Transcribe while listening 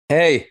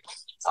Hey,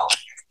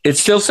 it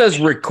still says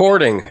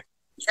recording,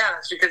 Yeah,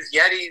 that's because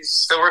Yeti's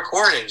still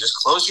recording. Just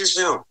close your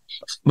Zoom.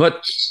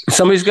 but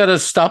somebody's got to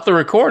stop the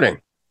recording.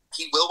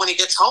 He will when he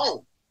gets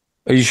home.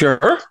 Are you sure?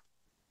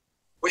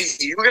 What are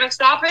you going to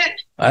stop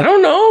it? I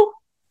don't know.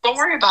 Don't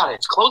worry about it.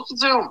 Just close the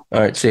Zoom. All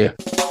right, see ya.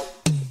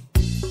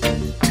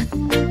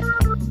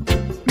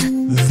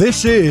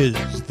 This is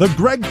the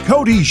Greg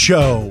Cote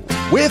Show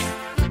with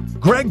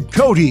Greg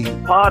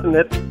Cote. Pardon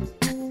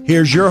it.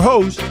 Here's your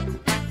host,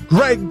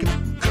 Greg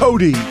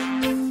Cote.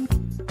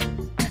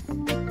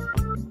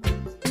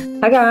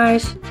 Hi,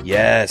 guys.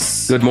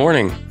 Yes. Good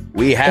morning.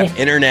 We have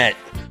internet.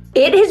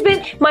 It has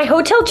been, my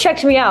hotel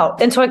checked me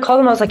out. And so I called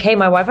them. I was like, hey,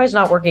 my Wi-Fi's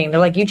not working. They're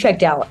like, you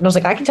checked out. And I was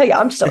like, I can tell you,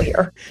 I'm still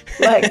here.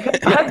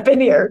 Like, I've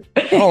been here.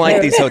 I don't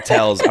like these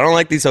hotels. I don't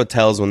like these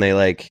hotels when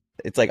they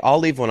it's like, I'll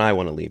leave when I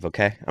want to leave,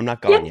 okay? I'm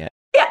not gone yet.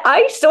 Yeah,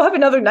 I still have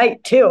another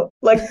night too.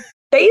 Like,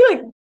 they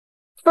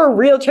for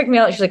real checked me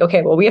out. She's like,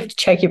 okay, well, we have to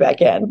check you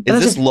back in. Is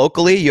this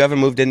locally? You haven't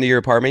moved into your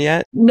apartment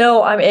yet?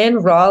 No, I'm in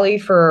Raleigh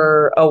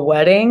for a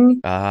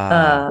wedding.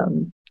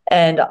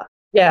 And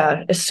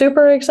yeah, it's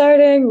super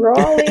exciting.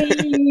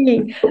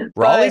 Raleigh.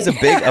 Raleigh's a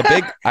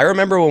big, I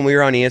remember when we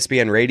were on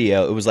ESPN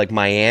radio, it was like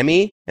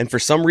Miami. And for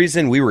some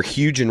reason we were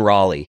huge in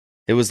Raleigh.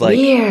 It was like,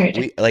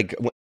 weird.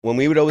 When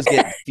we would always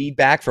get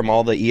feedback from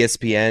all the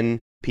ESPN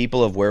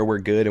people of where we're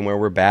good and where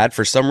we're bad,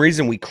 for some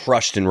reason we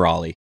crushed in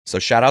Raleigh. So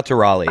shout out to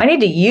Raleigh. I need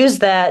to use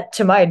that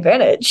to my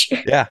advantage.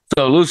 Yeah.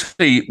 So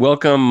Lucy,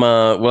 welcome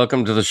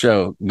to the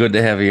show. Good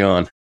to have you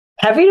on.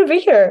 Happy to be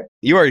here.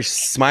 You are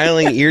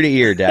smiling ear to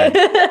ear, Dad.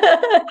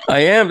 I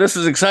am. This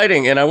is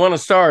exciting. And I want to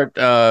start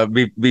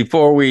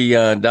before we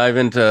dive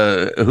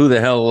into who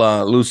the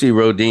hell Lucy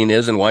Rodine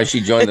is and why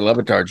she joined the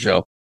Levitard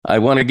show. I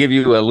want to give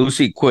you a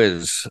Lucy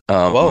quiz.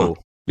 Whoa.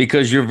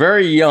 Because you're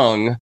very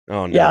young.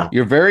 Oh, no. Yeah.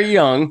 You're very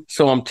young.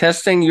 So I'm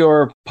testing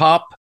your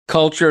pop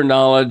culture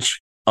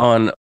knowledge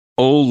on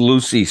old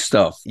Lucy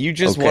stuff. You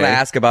just want to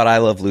ask about I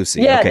Love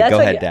Lucy. Yeah, okay, go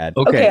ahead, Dad.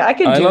 Okay, I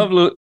can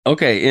do.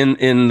 Okay, in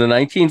the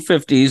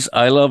 1950s,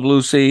 I Love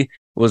Lucy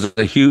was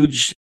a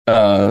huge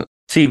TV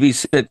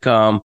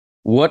sitcom.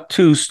 What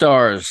two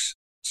stars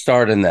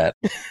starred in that?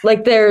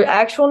 Like their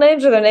actual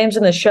names or their names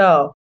in the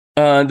show?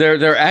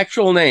 Their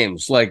actual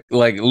names. Like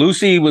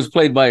Lucy was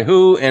played by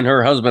who, and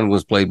her husband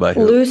was played by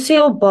who?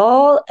 Lucille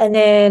Ball, and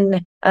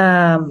then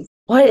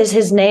what is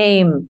his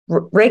name?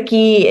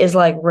 Ricky is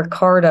like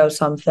Ricardo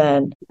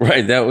something.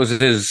 Right, that was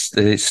his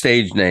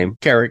stage name,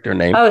 character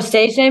name. Oh,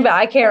 stage name, but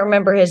I can't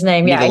remember his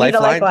name. I need a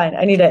lifeline.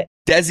 I need it.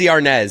 Desi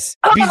Arnaz.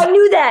 Oh, I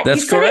knew that.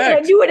 That's you said correct. it,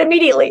 and I knew it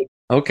immediately.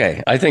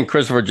 Okay, I think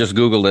Christopher just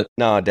Googled it.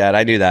 No, Dad,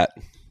 I knew that.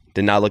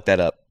 Did not look that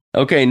up.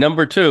 Okay,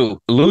 number 2,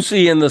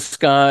 Lucy in the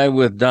Sky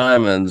with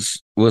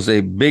Diamonds was a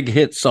big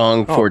hit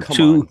song for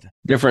two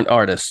different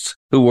artists.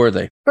 Who were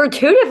they? For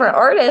two different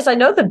artists. I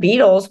know the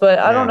Beatles, but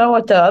I don't know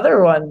what the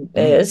other one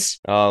is.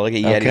 Oh, look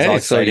at Yeti's all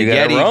excited. So you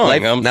got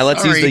it wrong. Now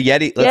let's use the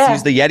Yeti. Let's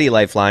use the Yeti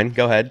lifeline.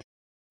 Go ahead.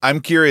 I'm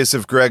curious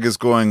if Greg is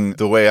going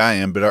the way I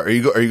am, but are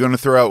you going to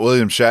throw out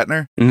William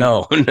Shatner?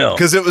 No.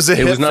 Because it was a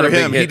hit not for a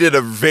big him. hit. He did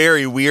a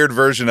very weird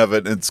version of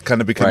it, and it's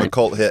kind of become a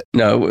cult hit.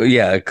 No,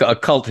 yeah, a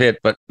cult hit,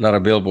 but not a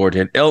Billboard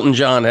hit. Elton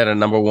John had a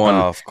number 1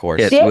 of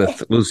course. hit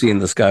with Lucy in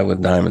the Sky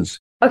with Diamonds.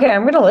 Okay,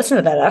 I'm going to listen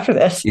to that after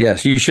this.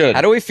 Yes, you should.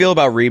 How do we feel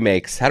about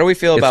remakes? How do we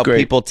feel about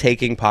people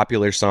taking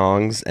popular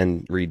songs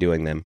and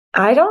redoing them?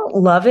 I don't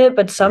love it,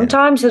 but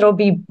sometimes it'll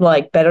be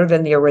like better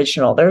than the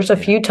original. There's a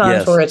few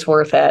times where it's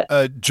worth it.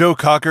 Joe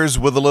Cocker's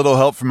 "With a Little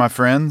Help from My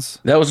Friends."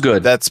 That was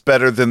good. That's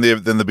better than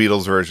the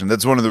Beatles version.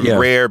 That's one of the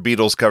rare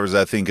Beatles covers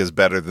I think is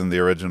better than the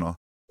original.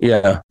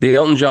 Yeah, the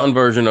Elton John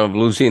version of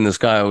 "Lucy in the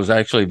Sky" was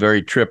actually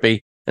very trippy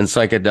and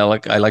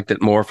psychedelic. I liked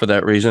it more for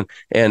that reason.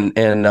 And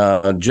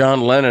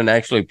John Lennon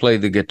actually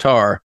played the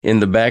guitar in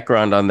the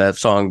background on that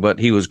song, but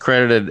he was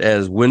credited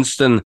as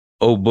Winston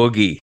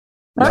O'Boogie.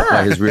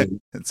 By his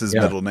it's his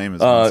middle name.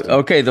 Is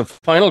okay, the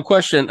final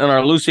question on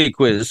our Lucy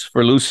quiz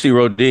for Lucy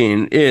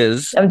Rodine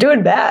is... I'm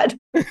doing bad.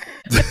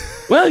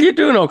 Well, you're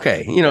doing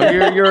okay. You know,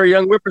 you're a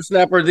young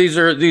whippersnapper. These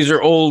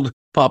are old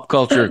pop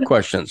culture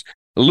questions.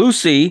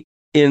 Lucy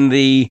in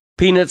the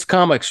Peanuts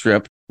comic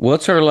strip,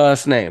 what's her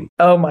last name?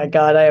 Oh my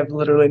God, I have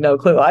literally no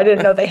clue. I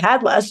didn't know they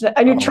had last name.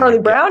 I knew Charlie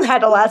Brown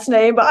had a last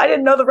name, but I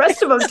didn't know the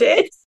rest of them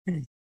did.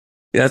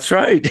 That's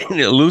right.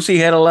 Lucy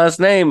had a last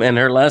name, and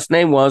her last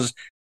name was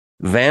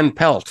Van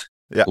Pelt.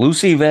 Yeah.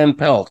 Lucy Van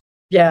Pelt.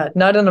 Yeah,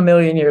 not in a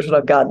million years would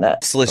I've gotten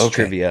that. Slish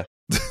trivia.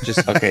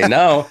 Just okay.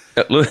 Now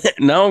I'm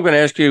going to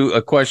ask you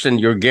a question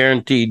you're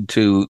guaranteed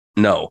to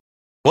know.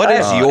 What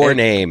is your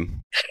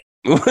name?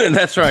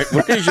 That's right.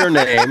 What is your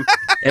name?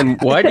 And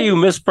why do you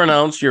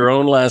mispronounce your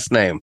own last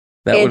name?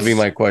 That would be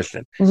my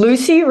question.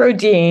 Lucy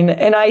Rodine,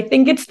 and I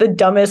think it's the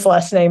dumbest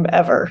last name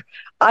ever.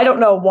 I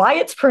don't know why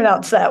it's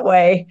pronounced that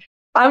way,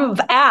 I'm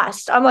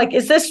asked, I'm like,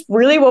 is this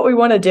really what we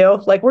want to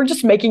do? Like, we're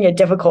just making it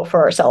difficult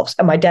for ourselves.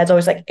 And my dad's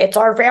always like, it's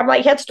our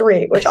family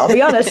history, which I'll be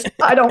honest,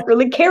 I don't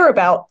really care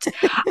about.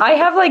 I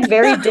have like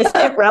very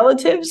distant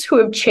relatives who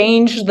have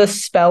changed the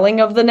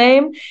spelling of the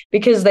name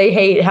because they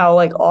hate how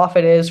like off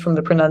it is from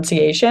the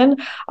pronunciation.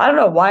 I don't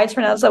know why it's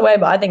pronounced that way,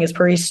 but I think it's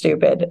pretty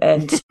stupid.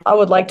 And I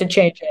would like to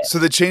change it. So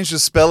they changed the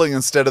spelling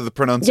instead of the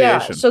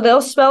pronunciation. Yeah, so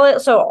they'll spell it.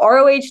 So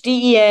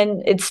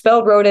Rohden, it's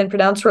spelled Rodin,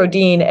 pronounced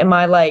Rodine. And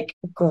my like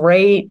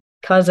great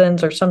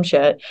cousins or some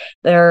shit,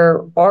 they're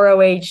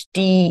Rohdeen.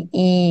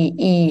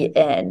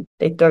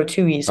 They throw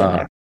two E's in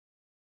there.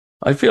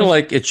 I feel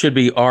like it should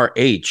be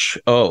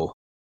RHO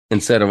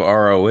instead of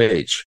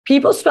ROH.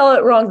 People spell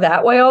it wrong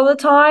that way all the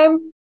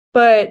time,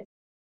 but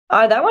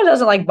that one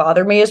doesn't like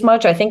bother me as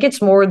much. I think it's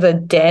more the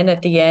den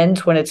at the end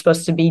when it's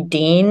supposed to be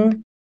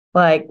Dean.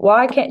 Like,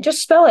 why can't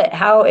just spell it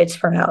how it's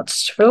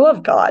pronounced? For the love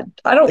of God,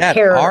 I don't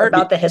care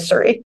about the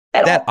history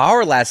at all.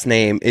 Our last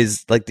name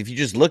is like, if you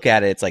just look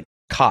at it, it's like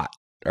Cote.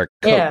 Or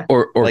Cote. Yeah.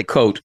 Or like,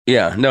 Cote.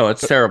 Yeah, no,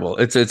 it's terrible.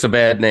 It's a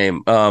bad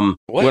name.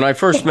 When I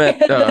first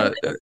met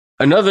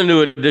another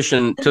new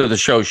addition to the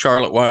show,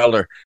 Charlotte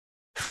Wilder,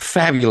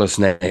 fabulous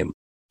name.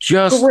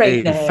 Just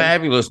Great a name.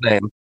 fabulous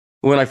name.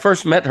 When I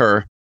first met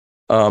her,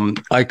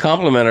 I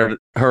complimented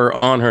her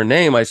on her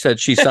name. I said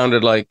she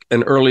sounded like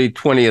an early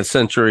 20th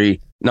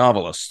century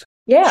novelist.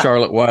 Yeah.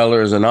 Charlotte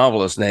Wilder is a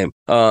novelist name.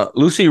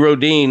 Lucy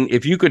Rodine,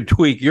 if you could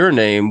tweak your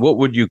name, what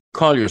would you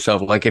call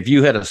yourself? Like if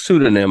you had a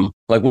pseudonym,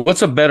 like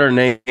what's a better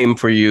name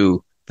for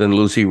you than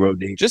Lucy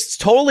Rodine? Just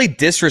totally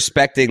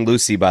disrespecting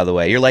Lucy, by the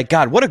way. You're like,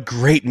 God, what a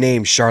great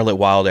name Charlotte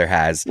Wilder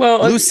has.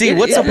 Well, Lucy,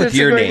 what's up with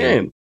your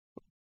name?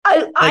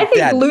 I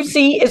think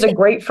Lucy is a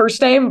great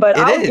first name, but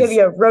I'll give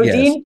you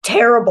Rodine,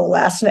 terrible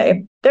last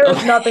name.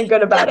 There's nothing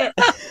good about it.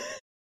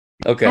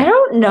 Okay. I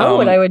don't know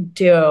what I would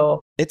do.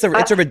 It's a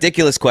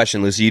ridiculous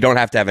question, Lucy. You don't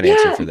have to have an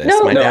answer for this.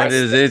 No, it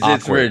is.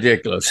 It's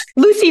ridiculous.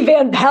 Lucy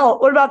Van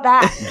Pelt. What about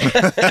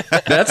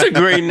that? That's a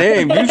great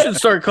name. You should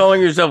start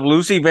calling yourself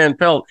Lucy Van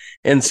Pelt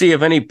and see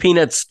if any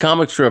Peanuts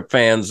comic strip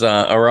fans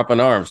are up in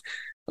arms.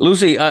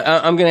 Lucy,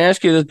 I'm going to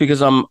ask you this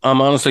because I'm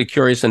honestly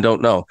curious and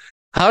don't know.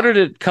 How did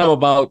it come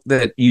about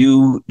that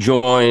you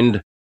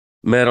joined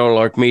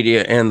Meadowlark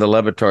Media and the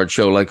Levitard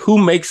Show? Like, who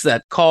makes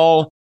that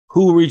call?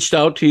 Who reached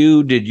out to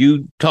you? Did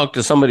you talk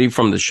to somebody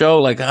from the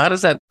show? Like, how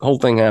does that whole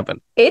thing happen?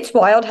 It's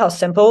wild how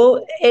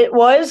simple it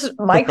was.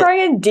 Mike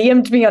Ryan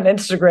DM'd me on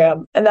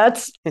Instagram, and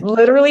that's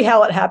literally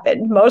how it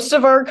happened. Most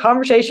of our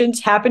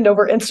conversations happened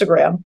over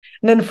Instagram.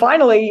 And then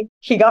finally,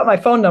 he got my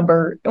phone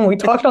number, and we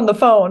talked on the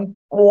phone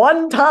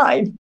one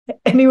time.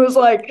 And he was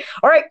like,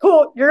 all right,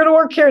 cool. You're going to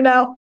work here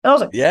now. And I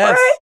was like, yes. All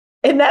right.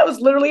 And that was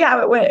literally how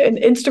it went, an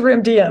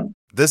Instagram DM.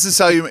 This is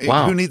how you.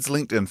 Wow. Who needs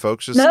LinkedIn,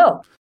 folks?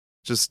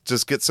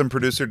 Just get some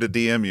producer to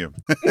DM you.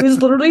 It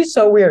was literally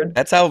so weird.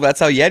 That's how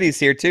Yeti's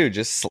here too.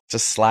 Just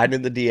slide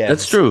in the DMs.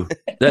 That's true.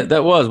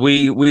 That was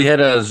we had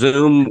a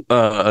Zoom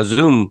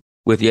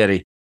with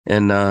Yeti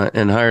and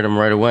hired him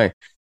right away.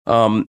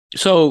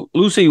 So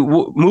Lucy,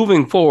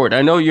 moving forward,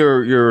 I know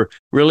you're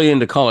really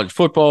into college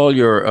football.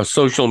 You're a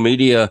social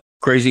media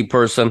crazy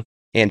person.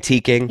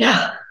 Antiquing.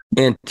 Yeah.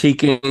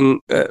 Antiquing,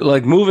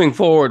 like moving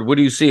forward, what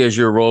do you see as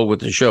your role with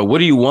the show? What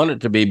do you want it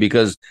to be?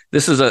 Because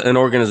this is an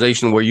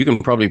organization where you can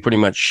probably pretty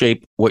much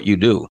shape what you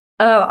do.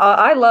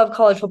 I love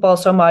college football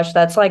so much.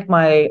 That's like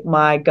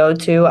my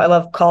go-to. I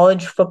love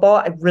college football.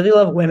 I really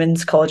love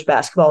women's college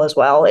basketball as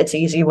well. It's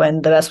easy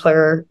when the best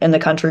player in the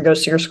country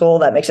goes to your school.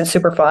 That makes it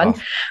super fun.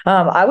 Oh.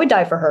 I would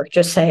die for her.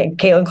 Just saying,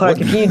 Caitlin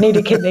Clark, if you need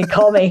a kidney,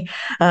 call me.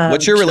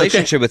 What's your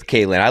relationship with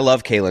Caitlin? I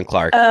love Caitlin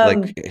Clark.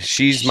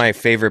 She's my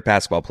favorite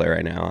basketball player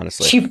right now,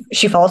 honestly.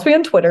 She follows me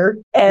on Twitter,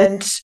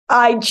 and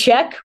I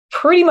check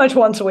pretty much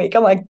once a week.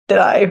 I'm like, did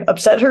I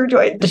upset her?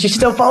 Does she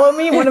still follow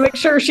me? I want to make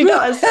sure she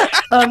does.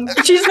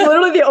 She's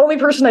literally the only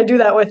person I do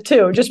that with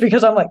too, just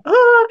because I'm like,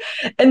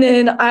 And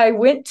then I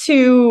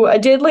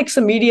did like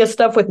some media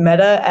stuff with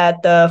Meta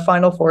at the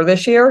Final Four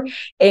this year.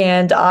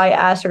 And I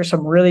asked her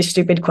some really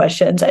stupid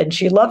questions and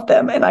she loved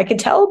them. And I could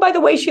tell by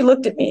the way she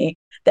looked at me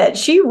that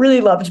she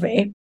really loved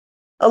me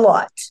a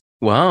lot.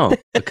 Wow.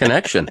 A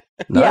connection.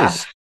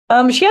 Nice.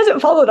 Yeah. She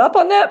hasn't followed up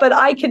on that, but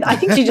I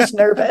think she's just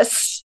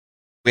nervous.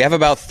 We have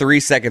about 3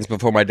 seconds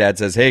before my dad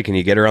says, hey, can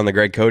you get her on the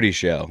Greg Cote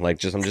show?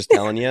 Like, I'm just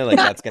telling you, like,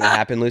 that's going to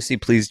happen, Lucy.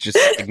 Please just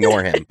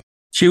ignore him.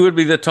 She would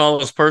be the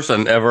tallest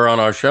person ever on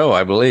our show,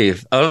 I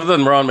believe, other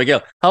than Ron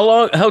Miguel.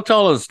 How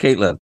tall is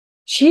Caitlin?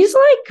 She's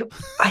like,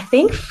 I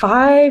think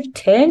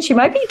 5'10". She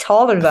might be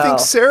taller though. I think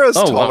Sarah's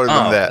taller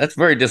than that. That's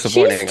very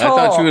disappointing. I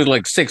thought she was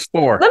like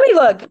 6'4". Let me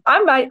look.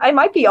 I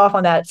might be off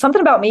on that.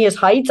 Something about me is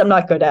heights I'm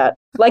not good at.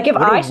 Like if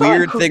what a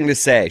weird thing to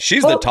say.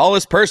 She's the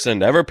tallest person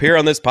to ever appear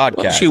on this podcast.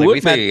 Well, she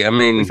would be.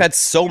 We've had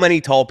so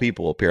many tall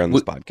people appear on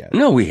this podcast.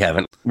 No, we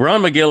haven't.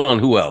 Ron McGill and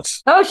who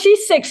else? Oh,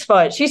 she's 6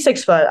 foot. She's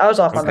 6 foot. I was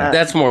off on that.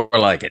 That's more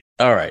like it.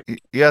 All right.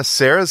 Yeah,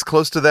 Sarah's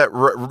close to that.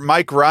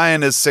 Mike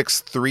Ryan is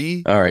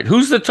 6'3". All right.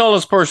 Who's the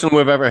tallest person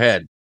we've ever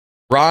had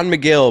Ron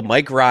McGill,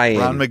 Mike Ryan.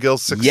 Ron McGill,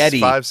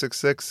 6'5",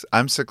 6'6".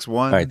 I'm 6'1".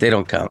 All right, they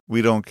don't count.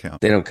 We don't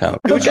count. They don't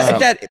count. It was just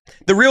that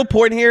the real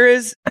point here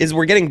is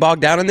we're getting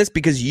bogged down on this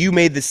because you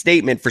made the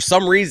statement for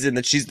some reason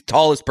that she's the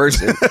tallest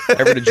person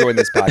ever to join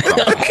this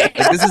podcast. Okay.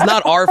 Like, this is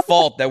not our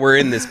fault that we're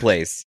in this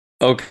place.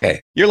 Okay.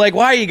 You're like,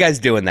 why are you guys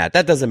doing that?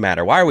 That doesn't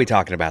matter. Why are we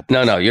talking about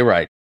this? No, you're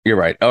right. You're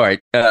right. All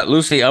right.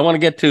 Lucy, I want to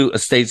get to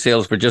estate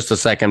sales for just a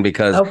second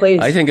because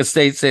I think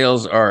estate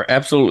sales are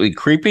absolutely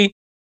creepy.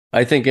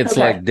 I think it's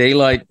like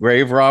daylight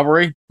grave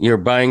robbery. You're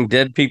buying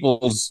dead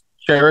people's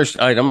cherished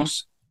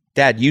items.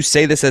 Dad, you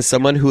say this as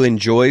someone who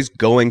enjoys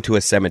going to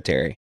a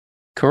cemetery.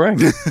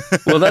 Correct.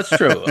 Well, that's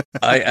true.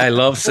 I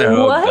love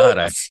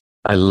God,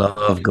 I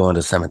love going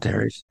to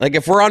cemeteries. Like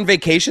if we're on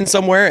vacation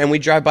somewhere and we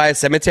drive by a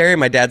cemetery,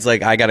 my dad's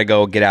like, I got to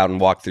go get out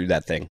and walk through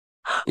that thing.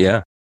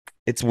 Yeah.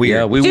 It's weird.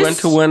 Yeah, we went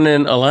to one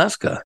in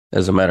Alaska,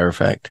 as a matter of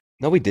fact.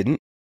 No, we didn't.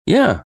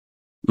 Yeah.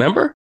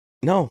 Remember?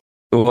 No.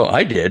 Well,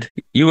 I did.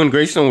 You and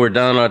Grayson were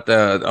down at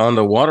on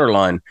the water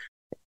line.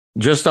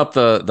 Just up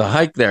the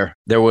hike there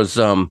was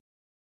a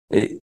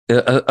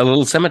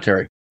little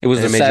cemetery. It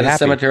was the saddest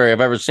cemetery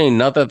I've ever seen.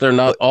 Not that they're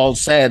not all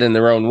sad in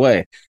their own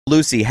way.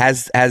 Lucy,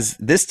 has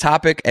this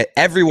topic,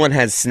 everyone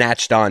has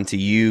snatched on to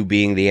you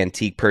being the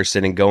antique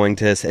person and going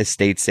to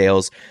estate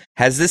sales.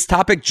 Has this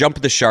topic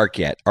jumped the shark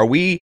yet? Are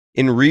we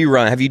in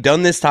rerun? Have you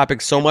done this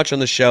topic so much on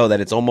the show that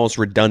it's almost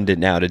redundant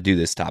now to do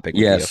this topic?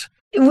 Yes.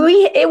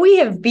 We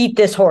have beat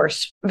this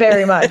horse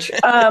very much.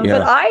 But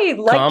I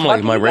like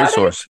Calmly, my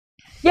racehorse.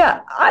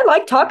 Yeah, I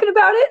like talking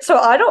about it, so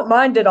I don't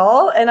mind at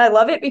all. And I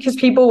love it because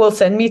people will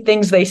send me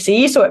things they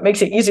see, so it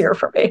makes it easier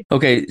for me.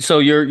 Okay, so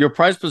your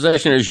prized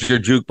possession is your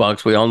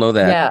jukebox. We all know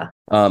that.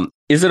 Yeah.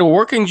 Is it a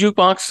working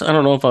jukebox? I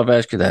don't know if I've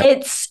asked you that.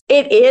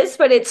 It is,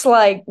 but it's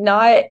like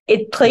not.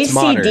 It plays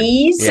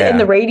CDs in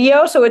the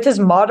radio, so it's as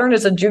modern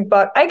as a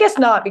jukebox. I guess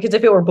not, because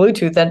if it were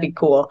Bluetooth, that'd be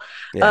cool.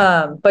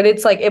 Yeah. But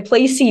it's like it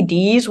plays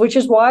CDs, which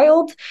is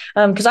wild.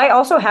 Because I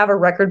also have a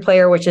record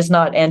player, which is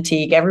not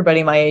antique.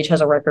 Everybody my age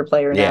has a record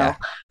player now.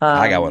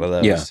 I got one of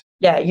those.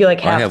 Yeah, you like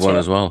have. I have one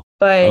as well.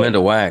 But I'm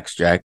into wax,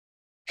 Jack.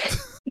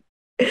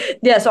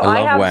 Yeah, so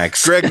I love have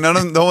wax. Greg, no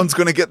one's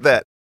going to get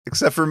that.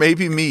 Except for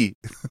maybe me.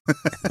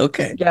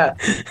 Okay. Yeah.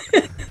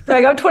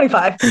 Greg, I'm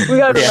 25. We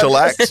got to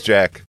chillax,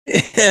 Jack.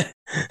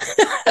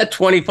 At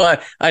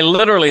 25, I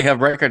literally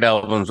have record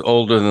albums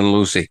older than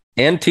Lucy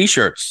and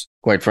T-shirts,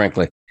 quite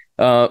frankly.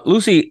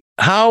 Lucy,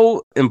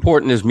 how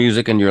important is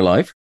music in your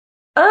life?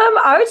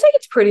 I would say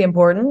it's pretty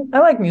important. I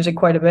like music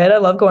quite a bit. I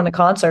love going to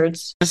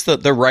concerts. Just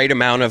the right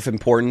amount of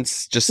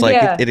importance. Just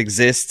like it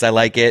exists. I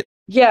like it.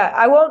 Yeah,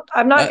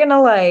 I'm not going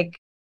to like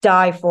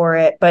die for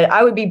it, but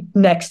I would be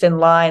next in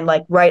line,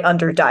 like right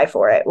under die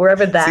for it,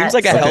 wherever that seems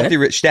like a healthy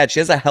Dad, she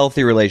has a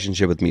healthy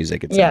relationship with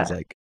music, it sounds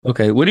like.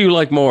 Okay, what do you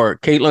like more,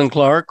 Caitlin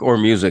Clark or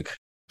music?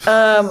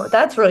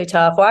 That's really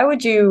tough. Why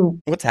would you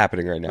what's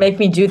happening right now make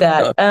me do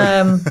that?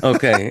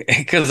 Okay,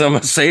 because I'm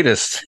a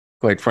sadist,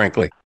 quite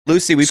frankly.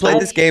 Lucy, we played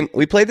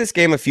this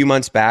game a few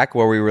months back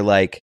where we were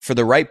like, for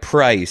the right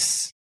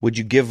price, would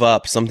you give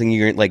up something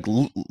you're like?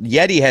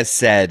 Yeti has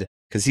said,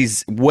 because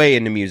he's way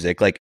into music,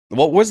 like,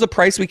 what was the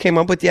price we came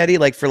up with, Yeti?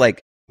 Like for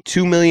like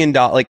 $2 million.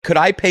 Like, could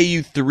I pay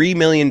you $3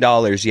 million,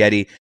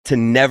 Yeti, to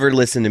never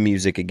listen to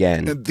music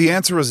again? The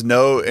answer was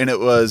no, and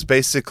it was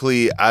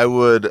basically I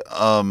would,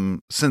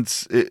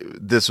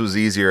 this was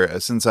easier,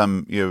 since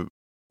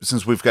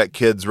we've got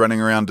kids running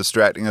around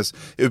distracting us,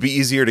 it would be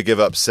easier to give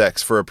up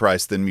sex for a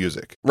price than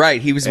music. Right,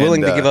 he was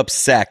willing to give up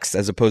sex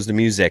as opposed to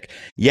music.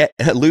 Yet,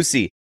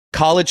 Lucy,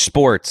 college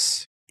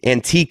sports,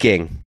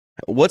 antiquing.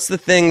 What's the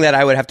thing that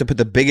I would have to put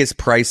the biggest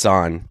price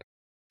on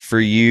for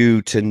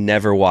you to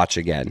never watch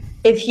again?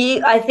 I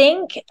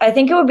think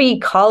it would be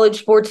college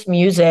sports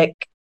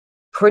music,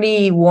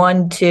 pretty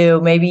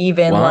 1-2, maybe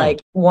even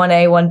like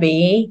 1A,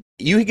 1B.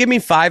 You give me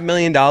 $5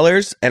 million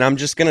and I'm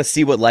just going to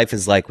see what life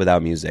is like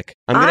without music.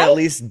 I'm going to at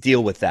least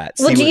deal with that.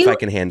 See if I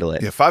can handle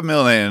it. Yeah, $5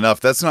 million ain't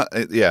enough. That's not,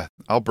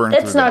 I'll burn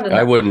through that. Enough.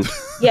 I wouldn't.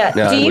 Yeah.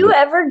 No, do you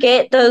ever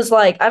get those,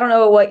 like, I don't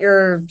know what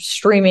your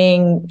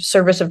streaming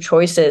service of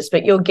choice is,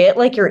 but you'll get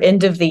like your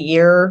end of the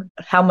year,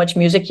 how much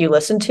music you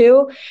listen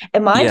to.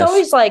 And mine's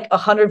always like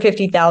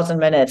 150,000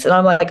 minutes. And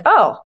I'm like,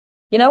 oh,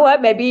 you know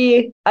what?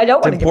 Maybe I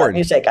don't want to give up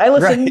music. I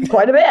listen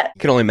quite a bit. I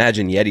can only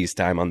imagine Yeti's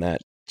time on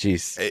that.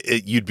 Jeez.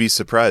 You'd be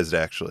surprised,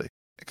 actually,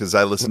 because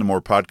I listen to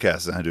more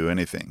podcasts than I do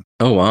anything.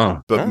 Oh,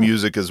 wow. But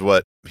music is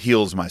what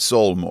heals my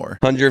soul more.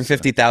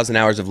 150,000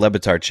 hours of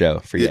Lebitard show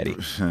for Yeti.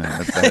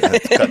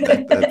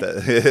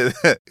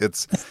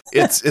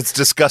 It's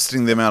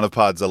disgusting the amount of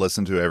pods I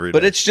listen to every day.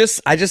 But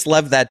I just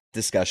love that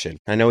discussion.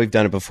 I know we've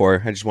done it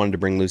before. I just wanted to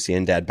bring Lucy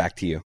and Dad back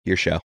to you, your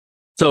show.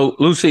 So,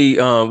 Lucy,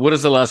 what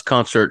is the last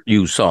concert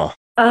you saw?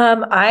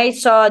 I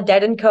saw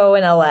Dead & Co.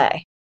 in LA.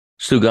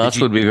 Stu Gatz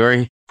would be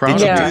very proud.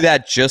 Did you do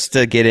that just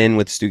to get in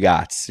with Stu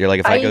Gatz? You're like,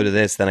 if I go to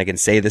this, then I can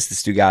say this to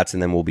Stu Gatz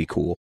and then we'll be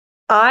cool.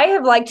 I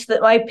have liked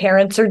that my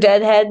parents are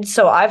Deadheads,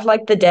 so I've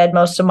liked the Dead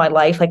most of my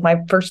life. Like my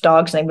first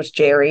dog's name was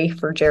Jerry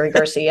for Jerry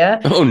Garcia.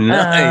 Oh,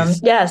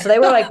 nice. Yeah, so they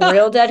were like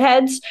real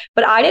Deadheads,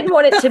 but I didn't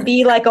want it to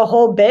be like a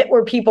whole bit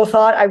where people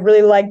thought I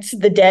really liked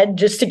the Dead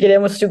just to get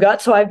in with Stugat.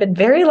 So I've been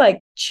very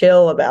like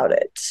chill about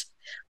it.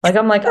 Like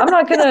I'm not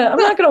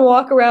gonna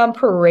walk around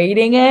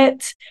parading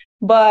it,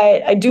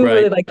 but I do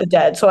really like the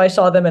Dead. So I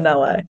saw them in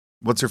LA.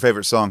 What's your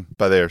favorite song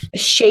by theirs?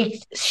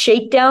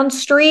 Shakedown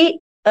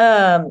Street.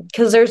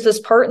 Because there's this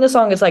part in the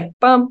song, it's like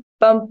bum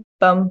bum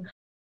bum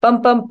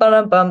bum bum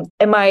bum bum,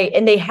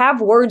 and they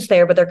have words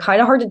there, but they're kind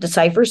of hard to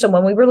decipher. So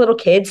when we were little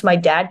kids, my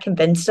dad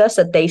convinced us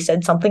that they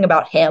said something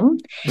about him,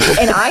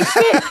 and I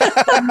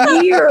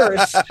spent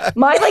years.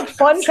 My like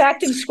fun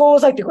fact in school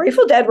was like the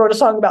Grateful Dead wrote a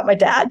song about my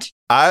dad.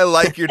 I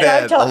like your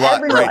dad a lot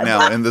everyone right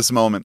now in this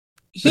moment.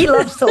 He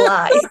loves to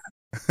lie.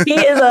 He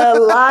is a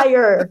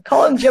liar.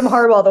 Call him Jim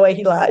Harbaugh the way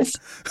he lies.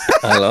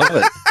 I love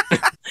it.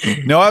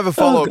 No, I have a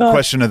follow-up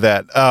question to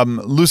that.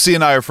 Lucy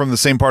and I are from the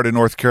same part of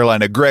North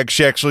Carolina. Greg,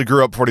 she actually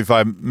grew up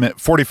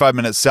 45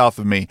 minutes south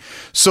of me.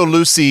 So,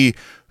 Lucy,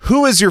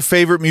 who is your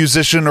favorite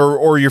musician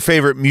or your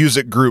favorite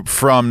music group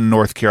from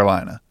North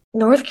Carolina?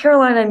 North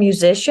Carolina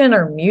musician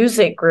or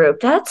music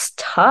group? That's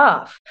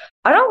tough.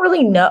 I don't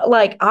really know.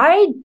 Like,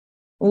 I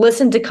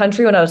listened to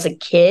country when I was a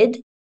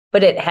kid,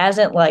 but it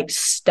hasn't, like,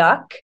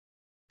 stuck.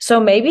 So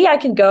maybe I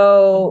could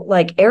go,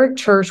 like, Eric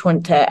Church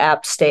went to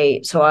App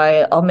State, so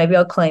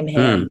I'll claim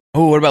him.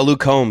 Oh, what about Luke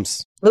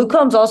Combs? Luke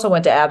Combs also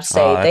went to App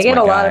State. They get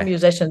a lot of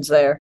musicians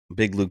there.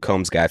 Big Luke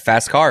Combs guy.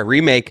 Fast Car,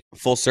 remake,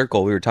 full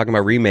circle. We were talking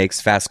about remakes,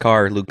 Fast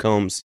Car, Luke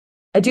Combs.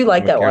 I do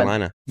like that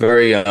Carolina. one.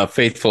 Very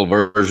faithful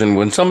version.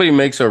 When somebody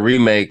makes a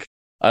remake,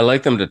 I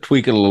like them to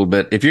tweak it a little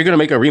bit. If you're going to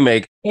make a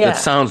remake that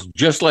sounds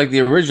just like the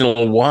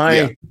original,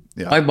 why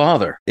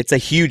bother? It's a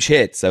huge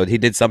hit, so he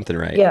did something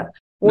right. Yeah.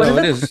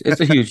 It is.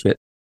 It's a huge hit.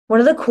 One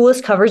of the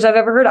coolest covers I've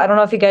ever heard. I don't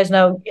know if you guys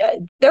know.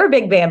 They're a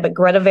big band, but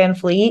Greta Van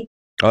Fleet.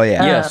 Oh,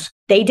 yeah. Yes.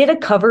 They did a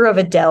cover of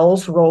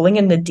Adele's Rolling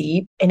in the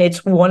Deep, and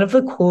it's one of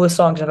the coolest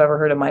songs I've ever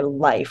heard in my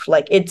life.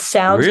 Like, it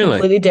sounds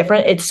completely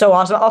different. It's so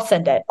awesome. I'll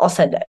send it.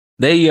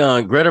 They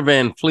Greta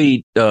Van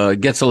Fleet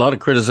gets a lot of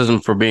criticism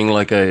for being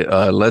like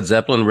a Led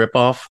Zeppelin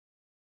ripoff.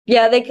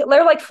 Yeah,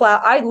 they're like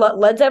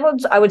Led Zeppelin,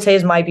 I would say,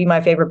 might be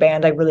my favorite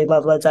band. I really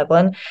love Led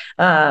Zeppelin.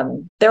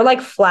 They're like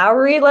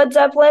flowery Led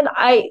Zeppelin.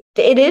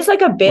 It is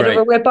like a bit of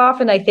a ripoff,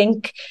 and I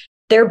think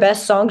their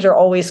best songs are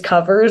always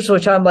covers,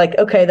 which I'm like,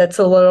 okay, that's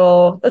a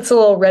little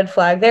red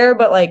flag there.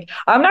 But like,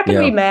 I'm not going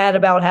to be mad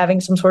about having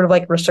some sort of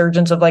like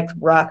resurgence of like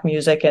rock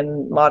music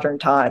in modern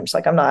times.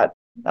 Like, I'm not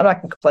going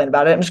to complain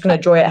about it. I'm just going to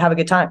enjoy it, have a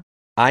good time.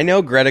 I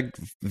know Greta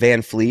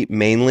Van Fleet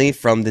mainly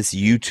from this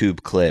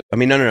YouTube clip. I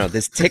mean, no,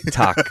 this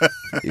TikTok.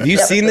 Have you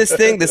seen this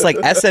thing? This like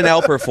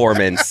SNL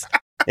performance.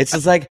 It's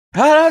just like,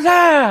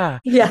 yeah.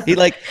 He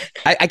like,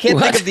 I can't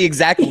think of the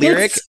exact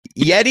lyric.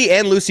 Yeti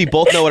and Lucy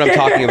both know what I'm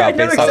talking about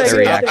based off their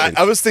reaction.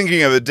 I was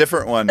thinking of a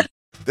different one.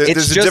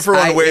 There's a different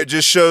one where it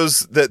just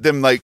shows that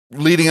them like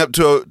leading up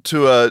to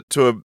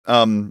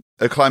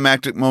a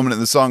climactic moment in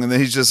the song, and then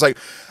he's just like,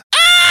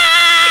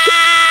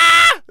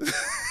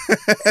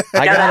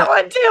 I got that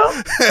one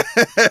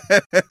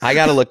too. I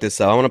gotta look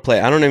this up. I want to play.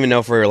 I don't even know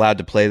if we're allowed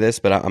to play this,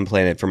 but I'm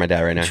playing it for my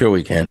dad right now. Sure,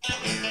 we can.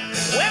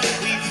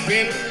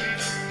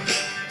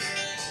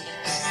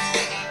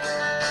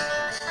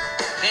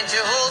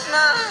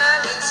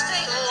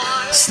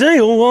 Stay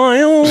a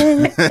while.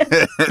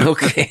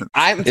 Okay.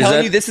 I'm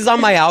telling you, this is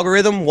on my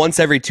algorithm once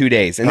every 2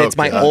 days, and it's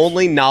my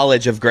only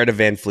knowledge of Greta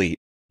Van Fleet.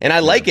 And I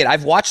like it.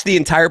 I've watched the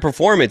entire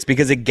performance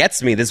because it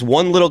gets me. This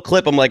one little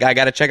clip, I'm like, I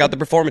got to check out the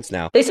performance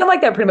now. They sound like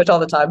that pretty much all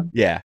the time.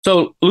 Yeah.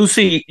 So,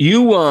 Lucy,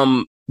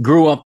 you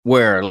grew up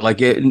where? Like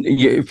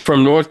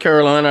from North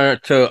Carolina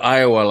to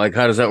Iowa? Like,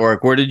 how does that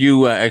work? Where did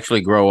you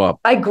actually grow up?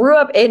 I grew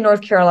up in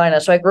North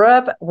Carolina. So I grew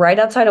up right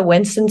outside of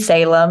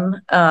Winston-Salem.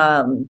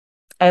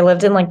 I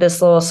lived in like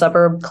this little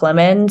suburb,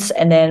 Clemens,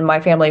 and then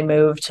my family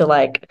moved to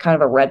like kind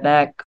of a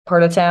redneck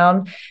part of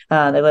town.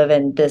 They live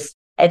in this,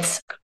 it's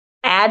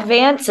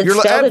Advance. It's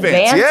spelled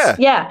Advance.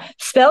 Yeah.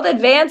 Spelled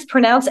Advance,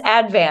 pronounced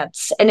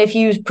Advance. And if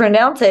you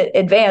pronounce it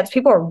Advance,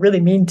 people are really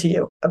mean to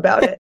you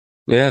about it.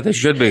 Yeah, they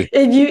should be.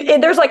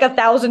 There's like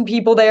 1,000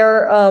 people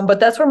there, but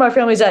that's where my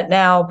family's at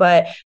now.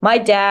 But my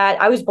dad,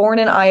 I was born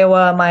in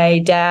Iowa. My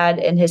dad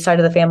and his side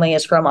of the family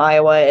is from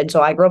Iowa. And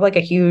so I grew up like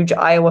a huge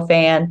Iowa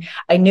fan.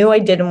 I knew I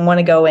didn't want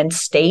to go in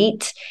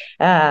state.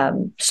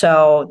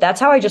 So that's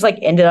how I just like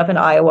ended up in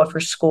Iowa for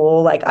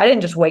school. Like, I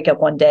didn't just wake up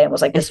one day and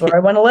was like, this is where I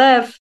want to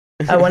live.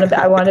 I want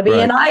to be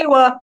in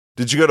Iowa.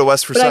 Did you go to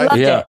West Forsyth?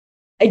 Yeah.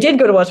 I did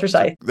go to West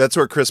Forsyth. That's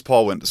where Chris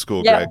Paul went to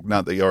school, Greg.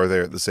 Not that you are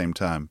there at the same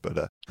time,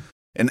 but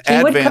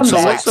Advance is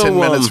like 10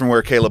 minutes from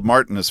where Caleb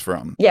Martin is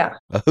from. Yeah.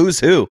 Who's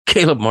who?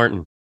 Caleb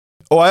Martin.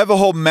 Oh, I have a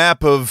whole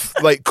map of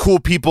like cool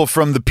people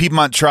from the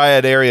Piedmont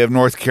Triad area of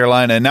North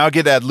Carolina, and now I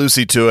get to add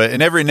Lucy to it.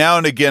 And every now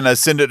and again, I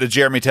send it to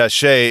Jeremy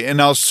Taché,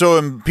 and I'll show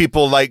him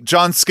people like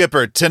John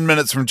Skipper, 10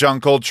 minutes from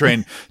John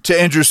Coltrane, to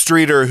Andrew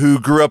Streeter, who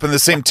grew up in the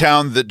same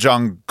town that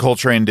John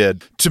Coltrane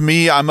did. To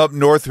me, I'm up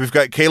north. We've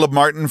got Caleb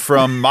Martin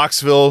from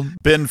Moxville,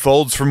 Ben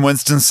Folds from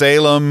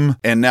Winston-Salem,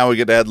 and now we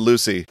get to add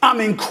Lucy. I'm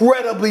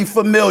incredibly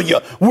familiar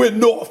with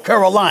North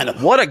Carolina.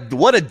 What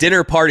a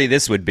dinner party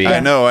this would be. I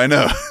know.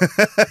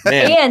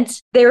 Man.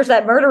 And there's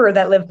that murderer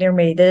that lived near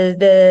me,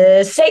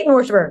 the Satan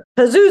worshiper,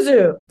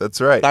 Pazuzu. That's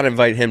right. Not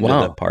invite him to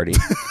the party.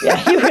 Yeah,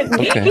 he's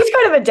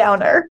kind of a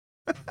downer.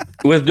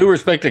 With due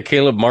respect to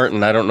Caleb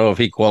Martin, I don't know if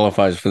he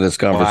qualifies for this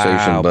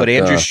conversation. Wow, but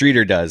Andrew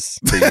Streeter does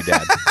for you,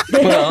 Dad.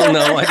 Well,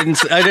 no, I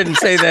didn't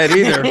say that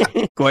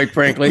either. Quite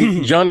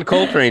frankly, John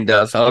Coltrane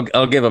does.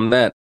 I'll give him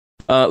that.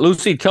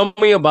 Lucy, tell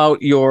me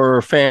about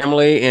your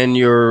family and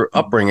your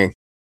upbringing.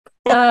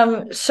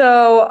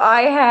 So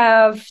I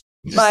have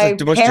my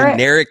the most parent-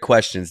 generic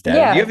questions, Dad.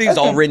 Yeah, You have these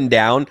all written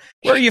down.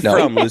 Where are you No.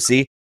 from,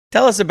 Lucy?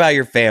 Tell us about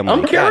your family.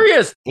 I'm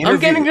curious. I'm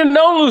getting to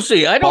know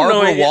Lucy. I don't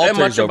know that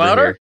much about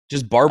her.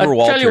 Just Barbara I'll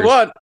Walters. tell you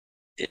what.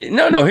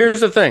 No. Here's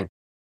the thing.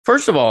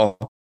 First of all,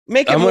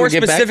 Make it I'm more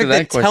gonna get back to specific that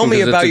than tell question me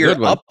 'cause it's about a your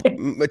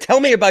good one. tell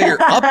me about your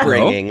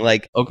upbringing.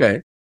 Like,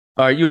 okay.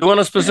 All right. You want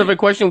a specific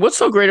question? What's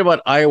so great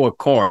about Iowa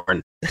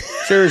corn?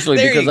 Seriously,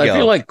 There because you I go.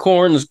 feel like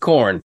corn is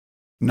corn.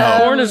 No,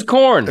 Corn is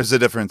corn. there's a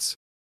difference.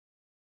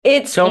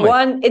 It's Tell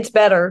me. it's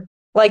better.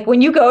 Like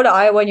when you go to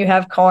Iowa and you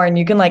have corn,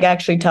 you can like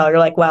actually tell. You're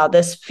like, wow,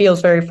 this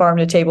feels very farm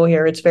to table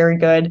here. It's very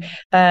good.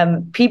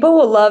 People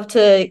will love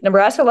to.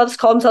 Nebraska loves to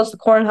call themselves the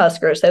Corn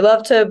Huskers. They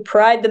love to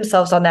pride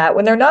themselves on that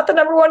when they're not the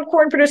number one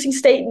corn producing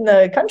state in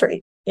the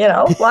country. You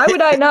know, why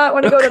would I not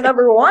want to go to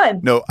number one?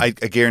 No, I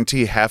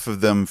guarantee half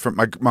of them from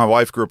my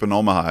wife grew up in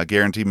Omaha. I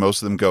guarantee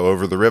most of them go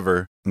over the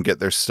river and get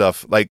their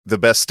stuff. Like the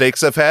best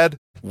steaks I've had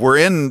were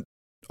in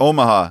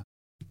Omaha,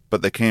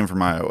 but they came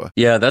from Iowa.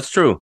 Yeah, that's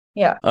true.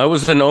 Yeah. I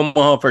was in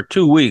Omaha for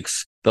 2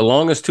 weeks, the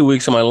longest 2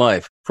 weeks of my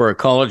life, for a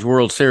College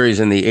World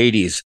Series in the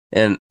 80s.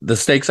 And the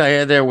steaks I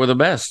had there were the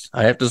best,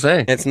 I have to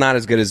say. it's not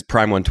as good as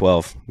Prime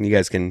 112. You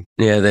guys can.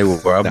 Yeah, they were.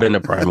 I've been to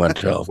Prime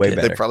 112. Way kid.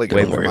 better. They probably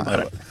Way come more from about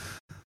Iowa. it.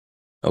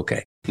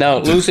 Okay. Now,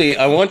 Lucy,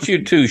 I want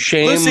you to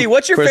shame Lucy,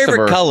 what's your favorite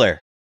Christopher color?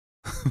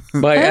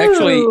 by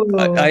actually, Ooh.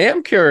 I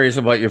am curious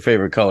about your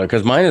favorite color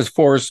because mine is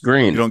forest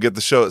green. You don't get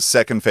the show its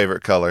second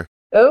favorite color.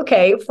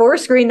 Okay,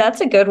 forest green.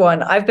 That's a good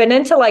one. I've been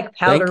into like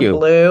powder Thank you.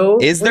 blue.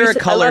 Is there a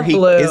recently. I color love he?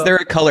 blue. Is there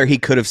a color he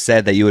could have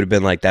said that you would have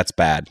been like, that's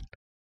bad?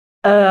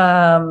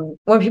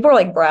 When people are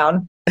like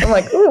brown, I'm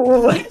like, ooh,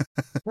 what?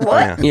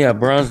 Yeah. Yeah,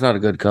 brown's not a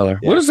good color.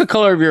 Yeah. What is the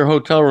color of your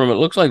hotel room? It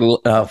looks like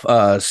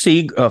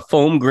sea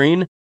foam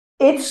green.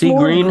 It's Sea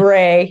more green?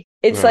 gray.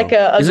 It's Oh. like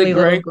a Is it ugly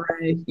little gray?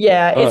 gray.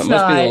 Yeah, Oh, it's it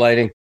must be the not.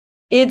 lighting.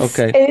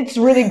 Okay. It's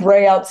really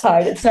gray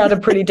outside. It's not a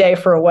pretty day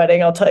for a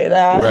wedding. I'll tell you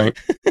that. Right.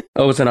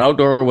 Oh, it's an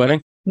outdoor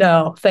wedding?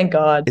 No, thank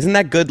God. Isn't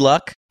that good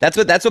luck? That's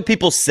what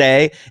people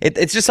say.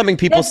 It's just something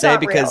people It's say not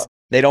because real.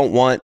 they don't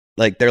want.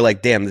 Like they're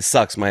like, damn, this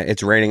sucks.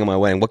 It's raining on my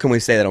wedding. What can we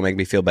say that'll make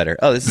me feel better?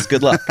 Oh, this is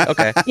good luck.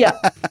 Okay. Yeah,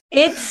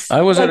 it's.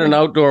 I was at like an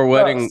outdoor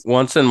wedding gross.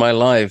 once in my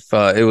life.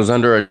 It was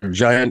under a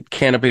giant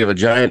canopy of a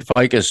giant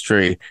ficus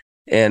tree,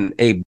 and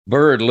a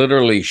bird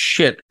literally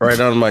shit right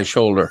on my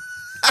shoulder.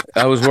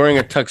 I was wearing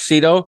a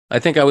tuxedo. I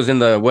think I was in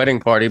the wedding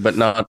party, but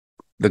not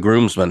the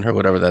groomsman or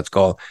whatever that's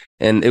called.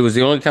 And it was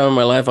the only time in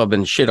my life I've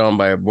been shit on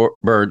by a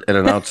bird at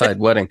an outside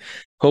wedding.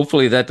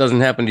 Hopefully that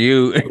doesn't happen to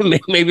you.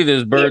 Maybe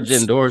there's birds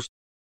It's- indoors.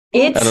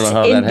 It's I don't know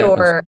how that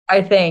indoor.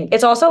 I think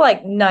it's also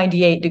like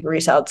 98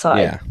 degrees outside.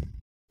 Yeah.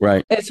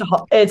 Right. It's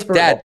brutal.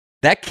 Dad,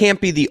 that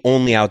can't be the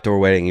only outdoor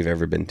wedding you've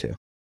ever been to.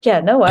 Yeah,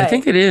 no way. I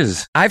think it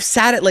is. I've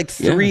sat at like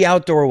 3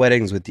 outdoor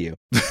weddings with you.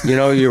 You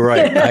know, you're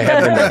right. I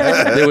have been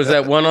there. There was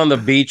that one on the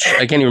beach.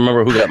 I can't even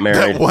remember who got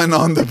married. That one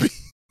on the beach.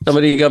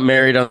 Somebody got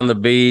married on the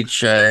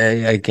beach.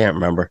 I can't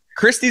remember.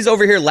 Christy's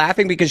over here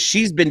laughing because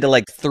she's been to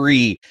like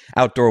 3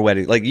 outdoor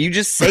weddings. Like you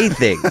just say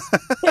things.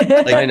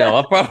 Like, I know.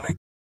 I'll probably.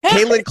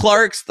 Caitlin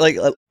Clark's like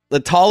the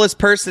tallest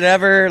person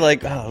ever.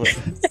 Like, oh,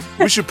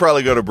 We should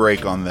probably go to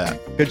break on that.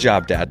 good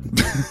job, Dad.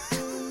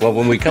 Well,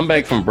 when we come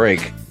back from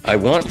break, I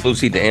want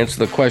Lucy to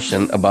answer the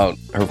question about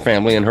her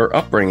family and her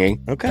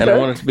upbringing. Okay. And I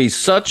want it to be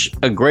such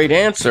a great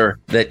answer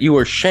that you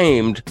are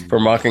shamed for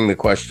mocking the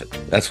question.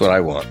 That's what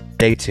I want.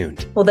 Stay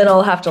tuned. Well, then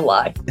I'll have to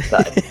lie.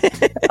 But,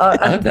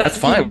 That's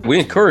fine. We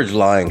encourage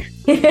lying.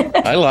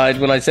 I lied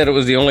when I said it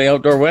was the only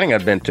outdoor wedding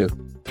I'd been to.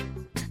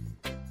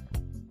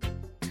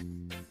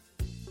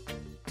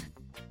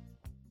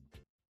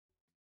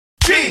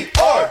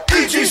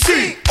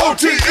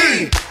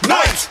 G-R-E-G-C-O-T-E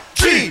Night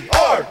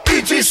G-R-E-G-C-O-T-E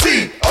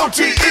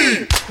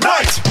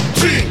Night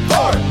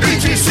G-R-E-G-C-O-T-E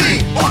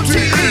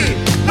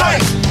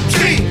Night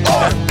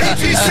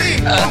G-R-E-G-C-O-T-E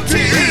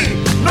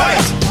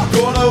Night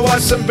Gonna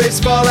watch some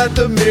baseball at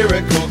the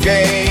Miracle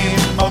Game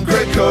on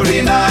Greg Cote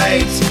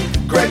Night.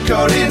 Greg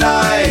Cote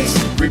Night.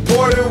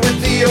 Reporter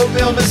with the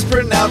oatmeal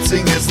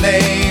mispronouncing his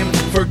name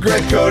for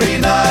Greg Cote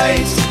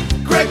Night.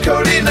 Greg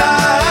Cote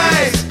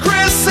Night.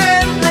 Chris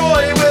and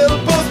Roy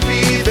will both be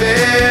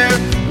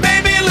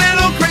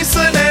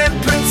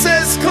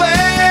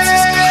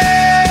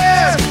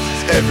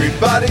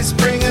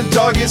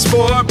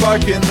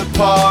bark in the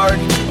park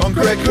on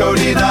Greg Cote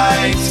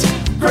night.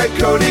 Greg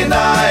Cote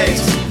night.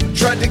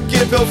 Tried to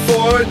give Bill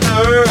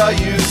Fortner a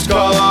used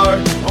car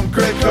on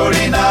Greg Cote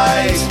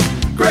night.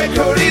 Greg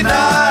Cote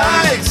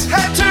night.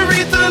 Had to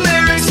read the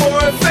lyrics for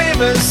a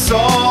famous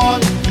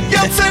song.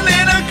 Yeltsin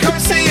in a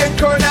Corsi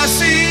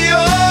Encarnacion.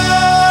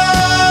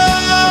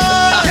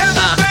 And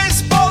the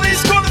baseball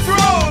he's gonna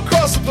throw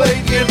across the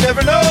plate, you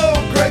never know.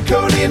 Greg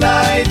Cote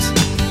night.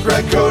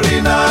 Greg Cote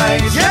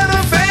night. Yeah,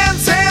 the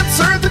fans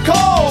answered the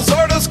calls.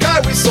 Ardo Sky,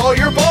 we saw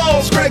your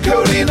balls. Greg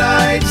Cote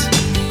night.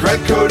 Greg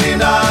Cote night.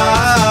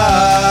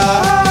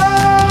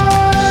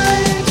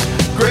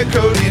 Greg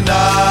Cote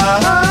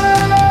night.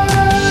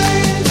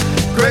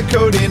 Greg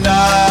Cote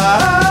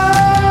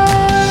night.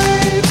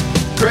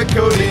 Greg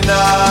Cote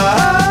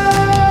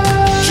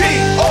night.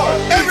 G-R,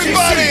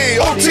 everybody,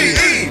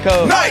 O-T-E,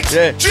 night.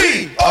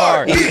 G-R-E-G-C-O-T-E,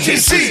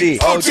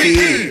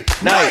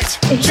 night.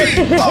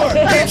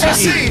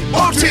 G-R-E-G-C-O-T-E,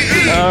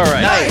 All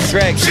right. night.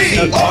 Greg,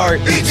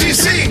 G-R-E-G-C-O-T-E,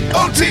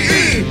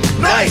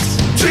 night.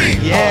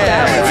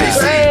 Yeah.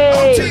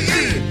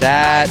 G-R-E-G-C-O-T-E.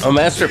 That A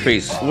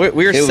masterpiece. we're It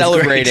was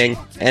celebrating,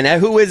 and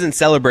who isn't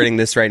celebrating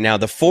this right now?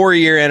 The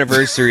 4-year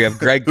anniversary of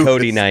Greg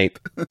Cote night.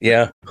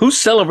 Yeah. Who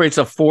celebrates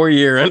a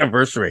 4-year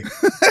anniversary?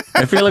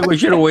 I feel like we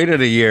should have waited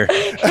a year.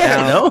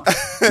 No?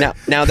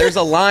 Now, there's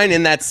a line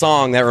in that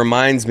song that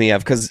reminds me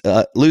of, because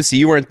Lucy,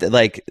 you weren't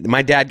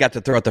my dad got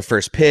to throw out the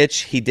first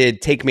pitch. He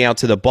did take me out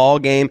to the ball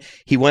game.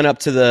 He went up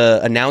to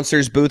the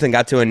announcer's booth and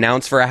got to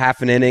announce for a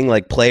half an inning,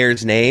 like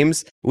players'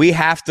 names. We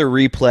have to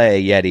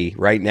replay Yeti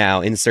right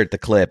now. Insert the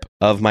clip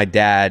of my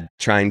dad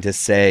trying to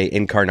say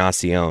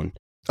Encarnacion.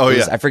 Oh, It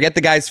was- yeah. I forget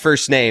the guy's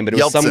first name, but it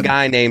was some Yeltsin.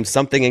 guy named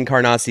something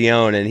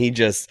Encarnacion, and he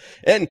just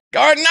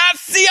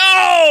Encarnacion.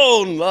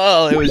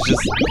 Oh, it was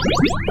just.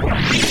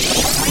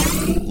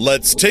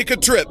 Let's take a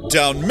trip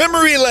down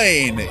memory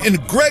lane in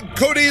Greg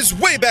Cote's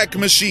Wayback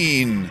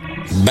Machine.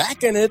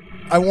 Back in it.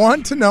 I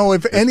want to know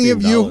if any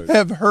of you $15.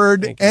 have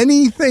heard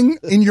anything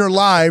in your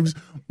lives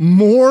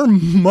more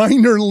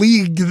minor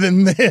league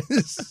than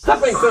this.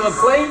 Stepping to the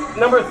plate,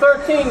 number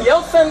 13,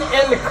 Yeltsin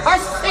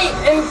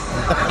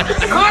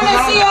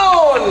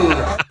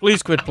Encarnacion.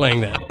 Please quit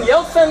playing that.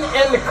 Yeltsin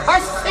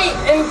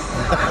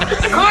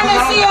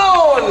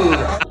Encarnacion.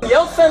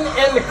 Yeltsin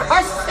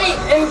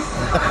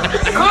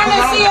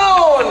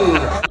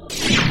Encarnacion.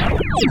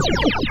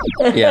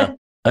 Yeah.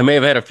 I may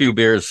have had a few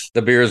beers.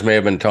 The beers may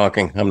have been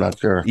talking. I'm not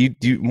sure. You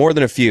more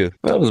than a few.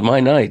 That was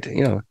my night.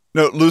 You know.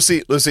 No,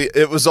 Lucy,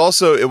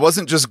 it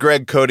wasn't just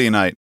Greg Cote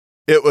night.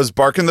 It was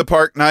Bark in the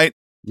Park night.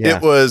 Yeah.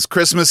 It was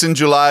Christmas in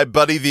July,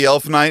 Buddy the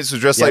Elf night, so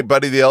dress Yep. like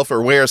Buddy the Elf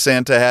or wear a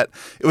Santa hat.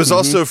 It was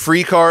also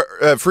free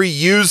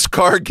used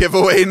car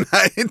giveaway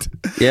night.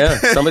 Yeah.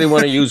 Somebody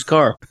want a used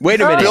car. Wait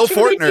a minute. Bill That's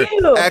what they Fortner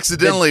do.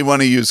 accidentally won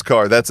a used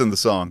car. That's in the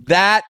song.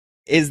 That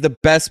is the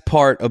best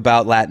part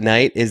about that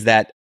night, is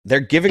that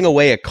they're giving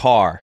away a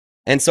car.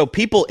 And so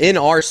people in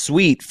our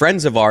suite,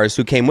 friends of ours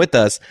who came with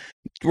us,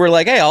 were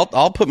like, hey,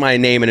 I'll put my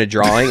name in a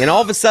drawing. And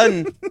all of a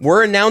sudden,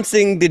 we're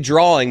announcing the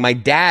drawing. My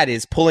dad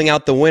is pulling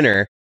out the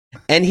winner.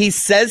 And he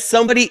says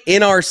somebody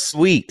in our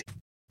suite.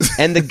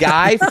 And the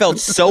guy felt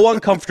so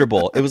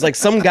uncomfortable. It was like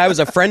some guy was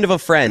a friend of a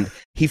friend.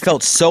 He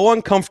felt so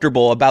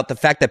uncomfortable about the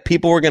fact that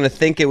people were going to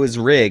think it was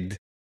rigged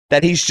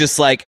that he's just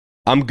like,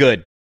 I'm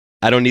good.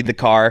 I don't need the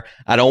car.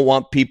 I don't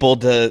want people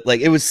to, like,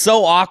 it was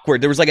so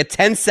awkward. There was like a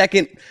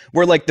 10-second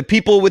where like the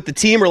people with the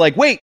team were like,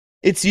 wait,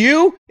 it's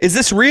you? Is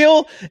this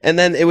real? And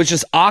then it was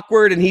just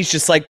awkward. And he's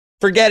just like,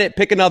 forget it.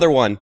 Pick another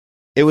one.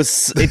 To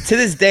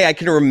this day, I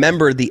can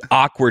remember the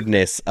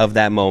awkwardness of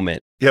that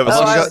moment. Yeah, but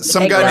I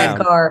some take guy that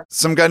named car.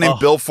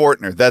 Bill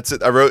Fortner. That's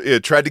it. I wrote.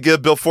 Tried to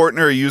give Bill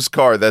Fortner a used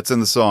car. That's in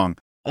the song.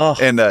 Oh,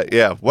 And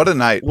yeah, what a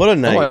night. what a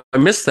night. Oh, I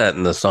missed that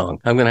in the song.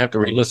 I'm going to have to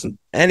re-listen.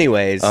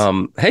 Anyways,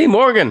 Hey,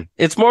 Morgan.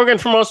 It's Morgan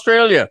from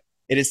Australia.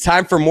 it is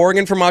time for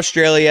Morgan from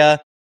Australia.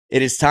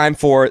 It is time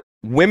for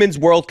Women's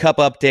World Cup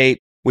update,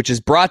 which is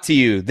brought to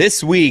you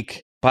this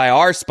week by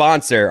our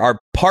sponsor, our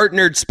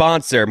partnered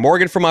sponsor,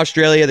 Morgan from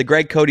Australia, the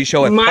Greg Cote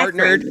Show, have My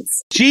partnered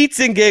friends. Cheats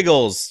and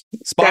Giggles,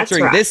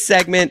 sponsoring right. this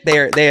segment.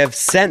 They have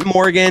sent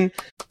Morgan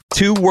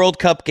 2 World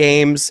Cup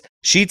games,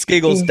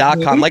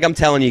 sheetsgiggles.com. Like I'm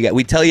telling you guys,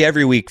 we tell you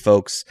every week,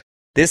 folks,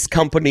 this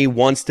company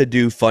wants to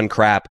do fun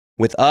crap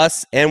with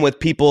us and with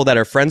people that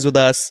are friends with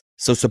us.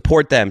 So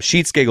support them,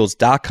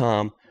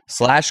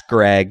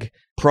 sheetsgiggles.com/Greg,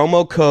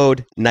 promo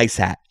code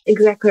NICEHAT.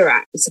 Exactly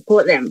right.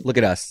 Support them. Look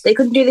at us. They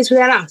couldn't do this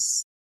without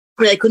us.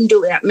 Or they couldn't do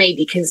it without me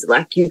because,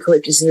 like,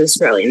 Eucalyptus is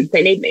Australian.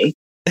 They need me.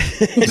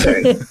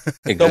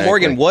 So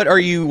Morgan, what are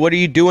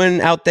you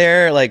doing out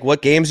there? Like,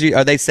 what games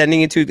are they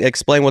sending you to?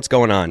 Explain what's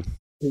going on.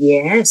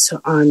 Yeah,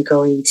 so I'm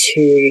going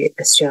to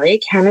Australia,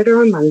 Canada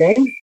on Monday.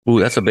 Ooh,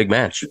 that's a big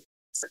match.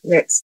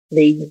 That's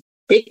the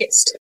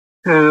biggest.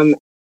 It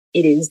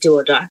is do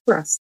or die for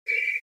us.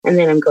 And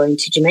then I'm going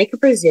to Jamaica,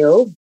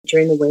 Brazil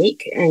during the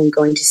week, and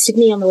going to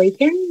Sydney on the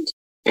weekend.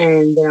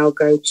 And then I'll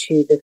go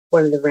to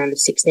one of the round of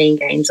 16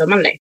 games on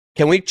Monday.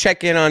 Can we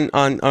check in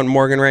on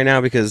Morgan right now?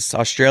 Because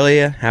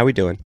Australia, how we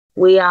doing?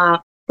 We're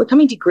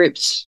coming to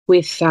grips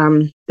with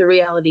the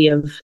reality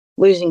of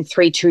losing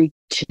 3-2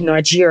 to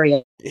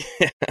Nigeria.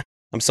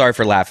 I'm sorry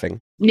for laughing.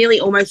 Nearly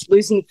almost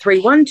losing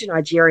 3-1 to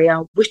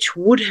Nigeria, which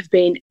would have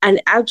been an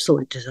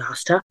absolute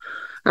disaster.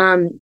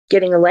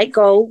 Getting a late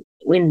goal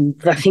in,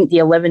 I think, the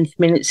 11th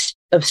minutes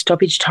of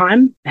stoppage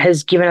time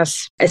has given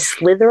us a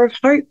slither of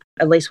hope.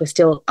 At least we're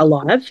still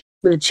alive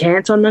with a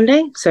chance on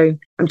Monday. So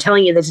I'm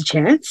telling you there's a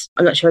chance.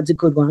 I'm not sure it's a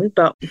good one,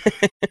 but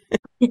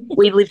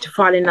we live to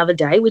fight another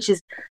day, which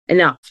is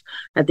enough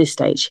at this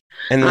stage.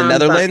 And the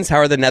Netherlands? How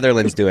are the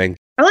Netherlands doing?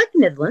 I like the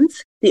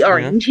Netherlands, the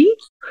orangey.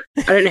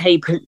 I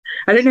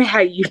don't know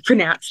how you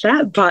pronounce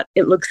that, but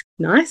it looks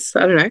nice.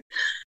 I don't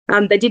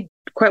know. They did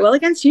quite well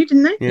against you,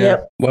 didn't they? Yeah.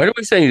 Yep. Why do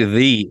we say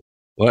the?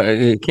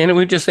 Why, can't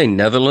we just say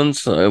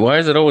Netherlands? Why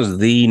is it always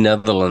the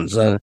Netherlands?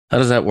 How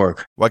does that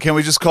work? Why can't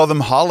we just call them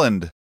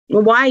Holland?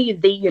 Well, why are you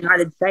the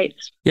United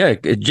States? Yeah,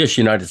 just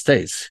United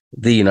States.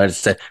 The United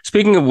States.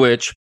 Speaking of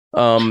which,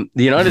 the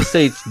United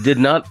States did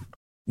not.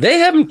 They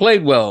haven't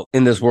played well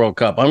in this World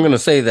Cup. I'm going to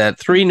say that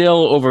 3-0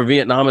 over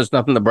Vietnam is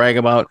nothing to brag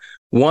about.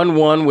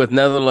 1-1 with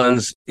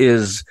Netherlands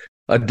is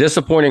a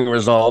disappointing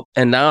result,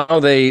 and now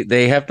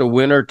they have to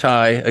win or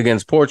tie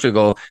against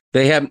Portugal.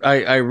 They have.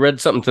 I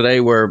read something today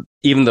where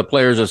even the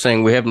players are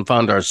saying we haven't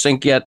found our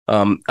sync yet.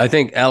 I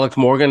think Alex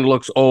Morgan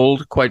looks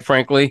old, quite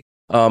frankly.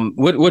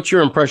 What's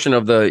your impression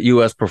of the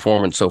U.S.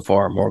 performance so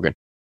far, Morgan?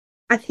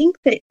 I think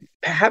that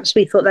perhaps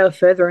we thought they were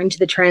further into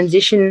the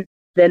transition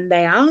than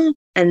they are,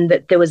 and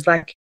that there was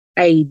like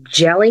a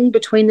gelling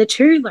between the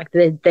two, like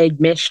they'd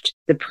meshed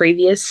the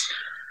previous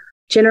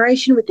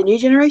generation with the new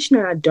generation,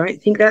 and I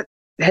don't think that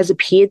has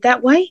appeared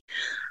that way.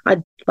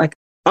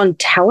 On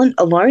talent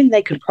alone,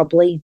 they could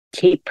probably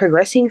keep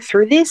progressing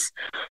through this,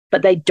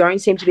 but they don't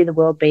seem to be the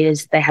world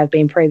beaters they have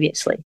been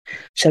previously.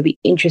 So it'd be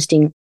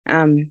interesting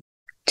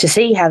to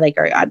see how they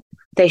go.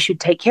 They should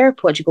take care of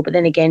Portugal, but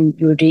then again,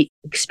 you would have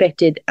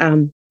expected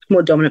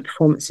more dominant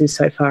performances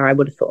so far, I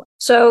would have thought.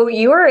 So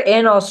you were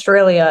in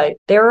Australia.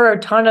 There were a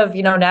ton of,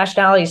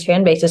 nationalities,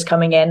 fan bases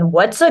coming in.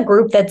 What's a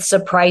group that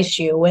surprised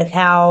you with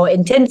how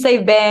intense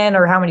they've been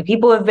or how many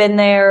people have been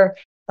there?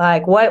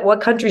 Like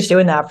what country's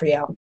doing that for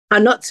you?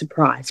 I'm not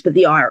surprised, but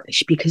the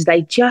Irish, because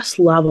they just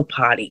love a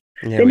party.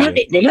 Yeah,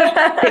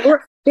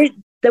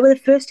 They were the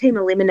first team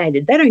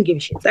eliminated. They don't give a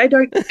shit. They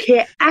don't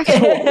care at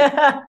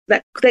all.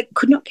 They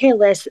could not care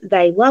less.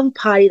 They love a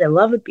party. They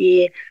love a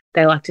beer.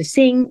 They like to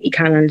sing. You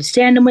can't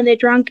understand them when they're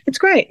drunk. It's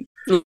great.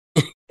 So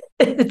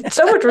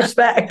much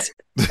respect.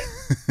 We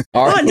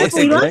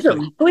love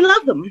them. We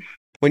love them.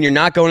 When you're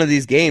not going to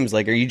these games,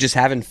 like, are you just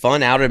having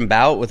fun out and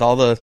about with all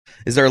the?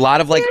 Is there a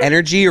lot of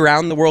energy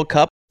around the World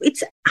Cup?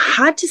 It's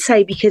hard to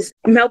say because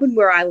Melbourne,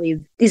 where I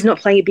live, is not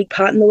playing a big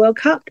part in the World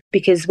Cup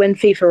because when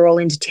FIFA roll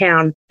into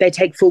town, they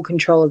take full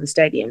control of the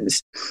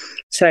stadiums.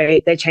 So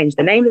they change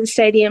the name of the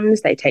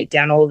stadiums, they take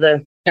down all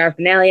the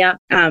paraphernalia,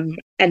 and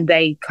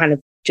they kind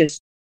of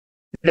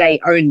they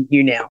own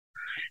you now.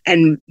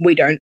 And we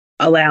don't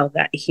allow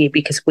that here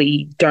because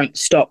we don't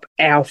stop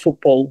our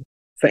football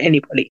for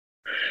anybody.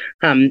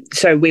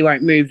 So we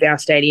won't move our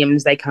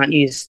stadiums. They can't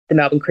use the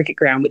Melbourne Cricket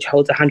Ground, which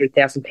holds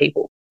 100,000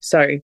 people.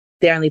 So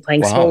they're only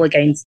playing smaller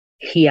games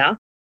here,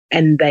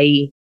 and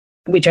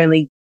which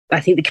only, I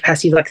think the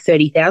capacity is like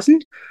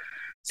 30,000.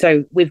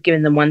 So we've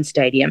given them one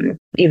stadium,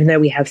 even though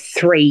we have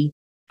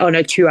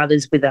two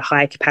others with a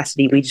higher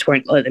capacity. We just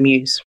won't let them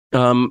use.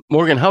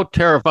 Morgan, how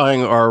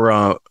terrifying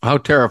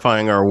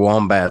are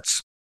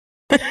wombats?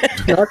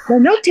 They're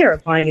not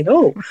terrifying at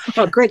all.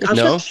 Oh, Greg,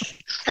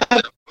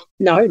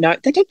 No,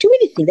 they don't do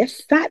anything. They're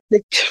fat.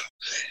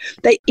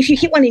 If you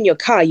hit one in your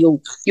car,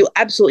 you'll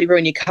absolutely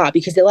ruin your car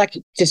because they're like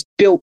just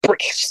built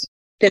bricks.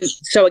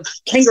 So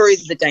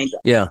kangaroos are the danger.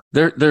 yeah,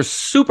 they're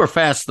super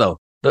fast though.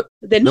 The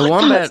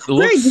wombat fast.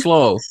 looks Greg,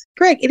 slow.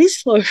 Greg, it is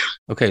slow.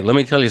 Okay, let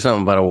me tell you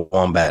something about a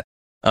wombat.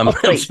 I'm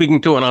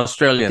speaking to an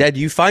Australian. Dad,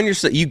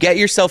 you get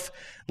yourself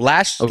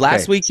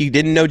last week you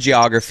didn't know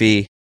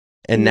geography,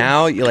 and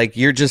now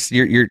you're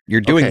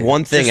doing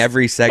one thing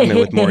every segment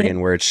with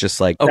Morgan where it's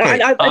just like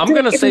okay. I'm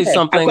going to say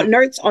something. I've got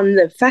notes on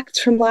the facts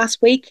from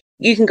last week.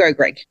 You can go,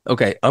 Greg.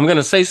 Okay, I'm going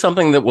to say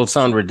something that will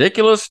sound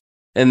ridiculous,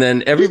 and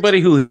then everybody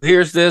who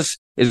hears this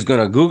is going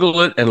to Google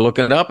it and look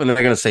it up, and they're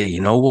going to say,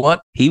 you know what?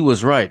 He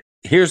was right.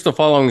 Here's the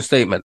following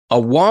statement. A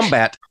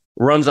wombat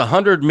runs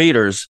 100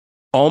 meters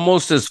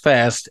almost as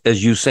fast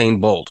as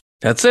Usain Bolt.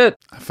 That's it.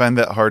 I find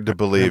that hard to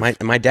believe.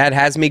 My dad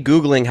has me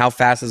Googling how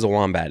fast is a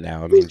wombat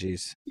now. I mean,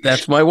 geez.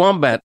 That's my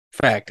wombat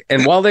fact.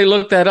 And while they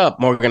look that up,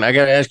 Morgan, I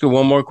got to ask you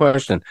one more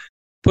question.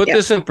 Put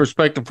this in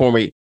perspective for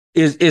me.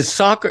 Is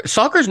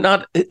soccer's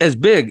not as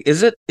big,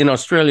 is it, in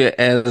Australia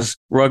as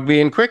rugby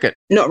and cricket?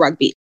 Not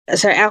rugby.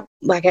 So our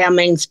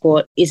main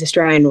sport is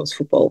Australian rules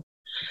football.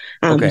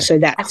 So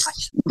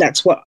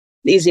that's what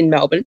is in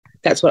Melbourne.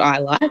 That's what I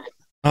like.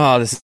 Oh,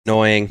 this is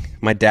annoying.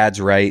 My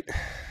dad's right.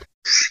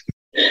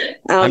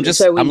 I'm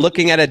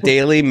looking at a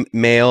Daily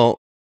Mail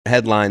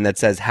headline that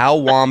says how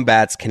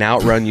wombats can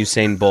outrun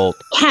Usain Bolt.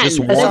 Just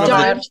one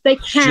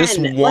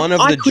of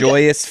the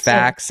joyous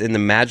facts in the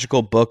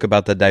magical book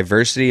about the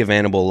diversity of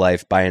animal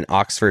life by an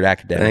Oxford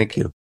academic. Thank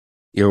you.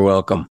 You're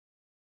welcome.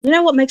 You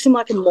know what makes them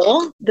like them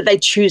more? That they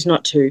choose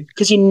not to,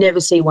 because you never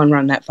see one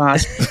run that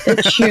fast. They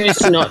choose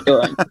to not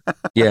do it.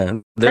 Yeah,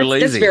 they're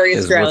lazy. That's very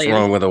is what's Australian.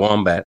 wrong with a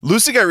wombat.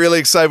 Lucy got really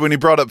excited when he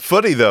brought up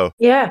footy, though.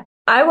 Yeah.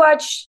 I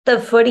watched the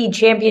footy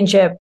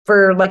championship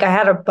for I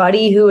had a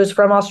buddy who was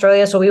from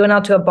Australia. So we went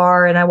out to a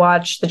bar and I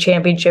watched the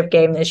championship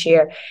game this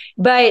year.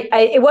 But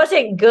it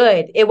wasn't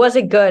good. It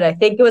wasn't good. I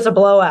think it was a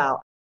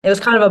blowout. It was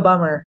kind of a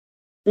bummer.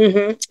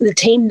 Mm-hmm. The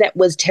team that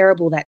was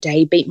terrible that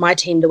day beat my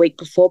team the week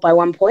before by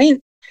 1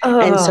 point.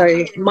 And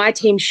so my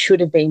team should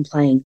have been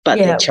playing, but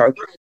they choked.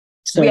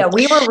 So, yeah,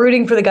 we were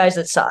rooting for the guys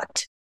that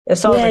sucked.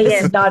 So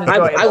this is not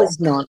enjoyable. I was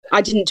not.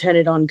 I didn't turn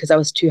it on because I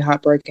was too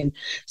heartbroken.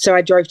 So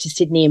I drove to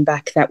Sydney and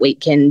back that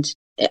weekend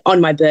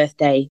on my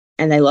birthday,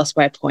 and they lost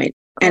by a point.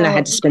 And I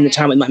had to spend the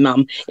time with my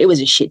mum. It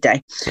was a shit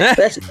day. But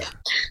that's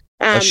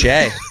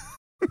okay.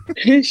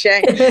 Touche.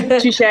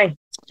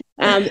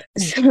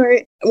 So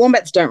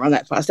wombats don't run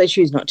that fast. They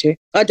choose not to.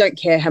 I don't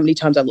care how many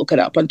times I look it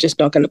up. I'm just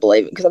not going to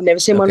believe it because I've never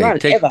seen one run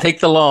ever. Take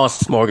the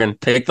loss, Morgan.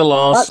 Take the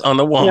loss on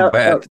the wombat.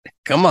 No.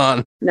 Come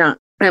on. No,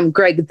 I'm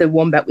Greg, the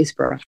wombat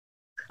whisperer.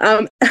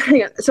 So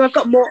I've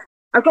got more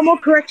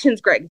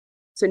corrections, Greg.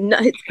 So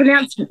it's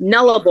pronounced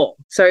nullable.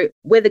 So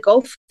where the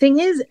golf thing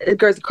is, it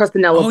goes across the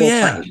nullable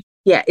plane.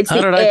 Yeah, it's the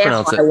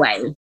air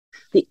highway.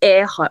 The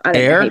air highway. I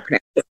don't know how you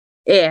pronounce it.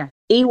 Air.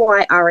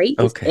 EYRE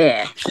is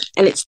air.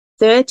 And it's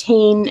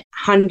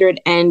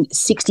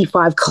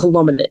 1,365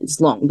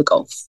 kilometers long, the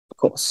golf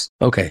course.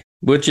 Okay.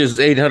 Which is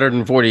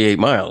 848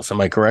 miles.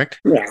 Am I correct?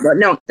 Yeah. Well,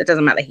 no, that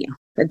doesn't matter here.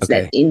 That's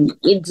that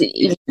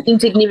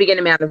insignificant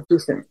amount of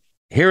distance.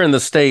 Here in the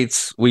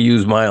States, we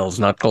use miles,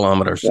 not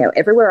kilometers. Yeah,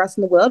 everywhere else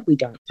in the world, we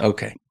don't.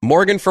 Okay.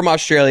 Morgan from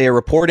Australia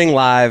reporting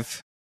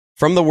live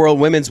from the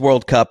Women's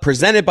World Cup,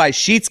 presented by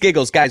Sheets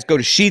Giggles. Guys, go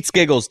to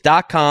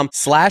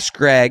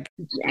sheetsgiggles.com/Greg.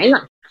 Hang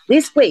on.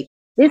 This week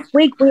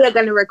we are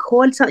going to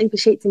record something for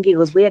Sheets and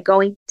Giggles. We are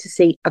going to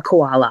see a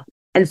koala.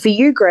 And for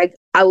you, Greg,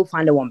 I will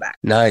find a wombat.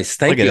 Nice.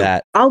 Thank you. Look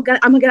at that. I'm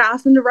going to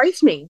ask them to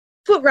race me.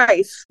 Foot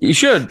race. You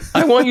should.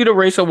 I want you to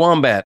race a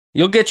wombat.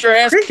 You'll get your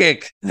ass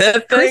kicked.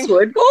 That thing. Chris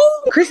would.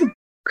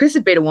 Chris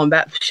would beat a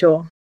wombat for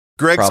sure.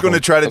 Greg's going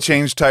to try to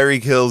change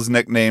Tyreek Hill's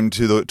nickname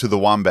to the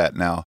wombat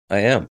now. I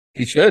am.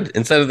 He should,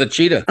 instead of the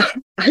cheetah.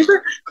 I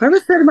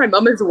refer to my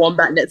mum as a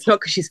wombat, and it's not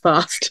because she's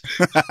fast.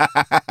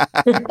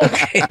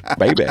 Okay.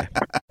 Baby.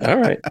 All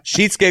right.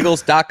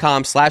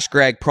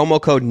 Sheetsgiggles.com/Greg.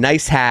 Promo code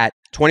NICEHAT.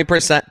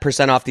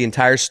 20% off the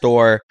entire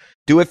store.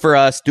 Do it for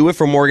us. Do it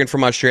for Morgan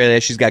from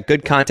Australia. She's got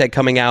good content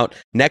coming out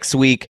next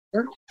week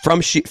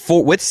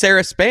with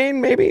Sarah Spain.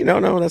 Maybe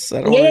no. That's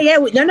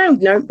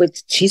No.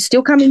 She's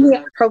still coming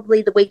here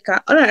probably the week.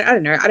 I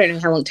don't know. I don't know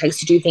how long it takes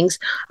to do things.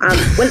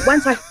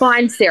 Once I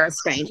find Sarah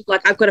Spain,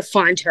 I've got to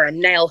find her and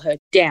nail her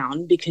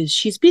down because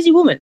she's a busy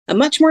woman, and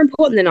much more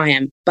important than I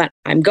am. But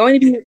I'm going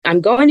to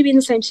be in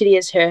the same city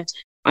as her.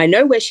 I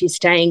know where she's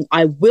staying.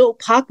 I will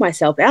park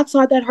myself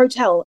outside that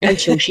hotel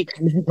until she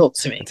comes and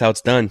talks to me. That's how it's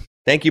done.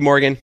 Thank you,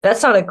 Morgan.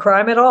 That's not a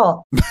crime at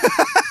all.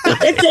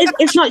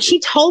 It's not. She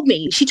told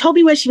me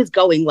where she was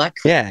going.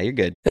 Yeah, you're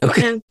good.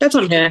 Okay. That's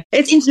on her.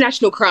 It's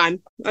international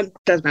crime.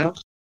 Doesn't matter.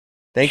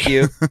 Thank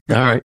you. All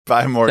right.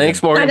 Bye, Morgan.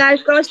 Thanks, Morgan. Bye,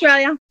 guys. Go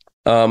Australia.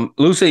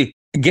 Lucy,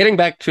 getting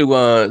back to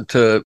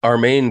our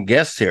main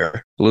guest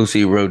here,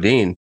 Lucy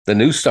Rodin, the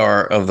new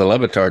star of the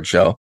Levitard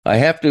show. I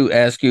have to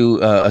ask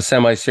you a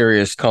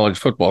semi-serious college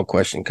football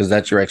question because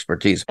that's your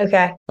expertise.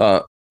 Okay.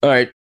 All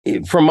right.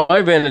 From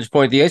my vantage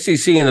point, the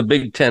ACC and the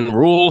Big Ten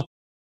rule.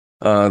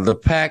 The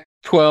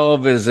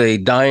Pac-12 is a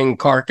dying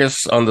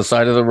carcass on the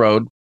side of the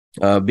road,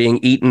 being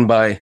eaten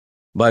by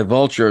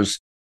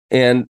vultures.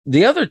 And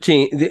the other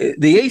team,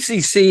 the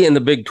ACC and the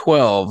Big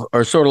 12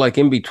 are sort of like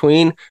in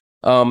between.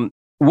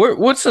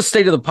 What's the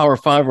state of the Power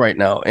Five right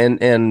now?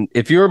 And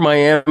if you're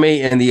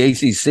Miami and the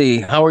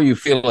ACC, how are you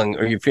feeling?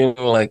 Are you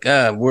feeling like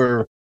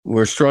we're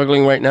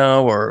struggling right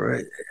now,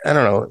 or I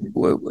don't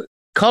know?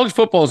 College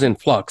football is in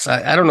flux.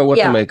 I don't know what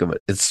to make of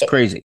it. It's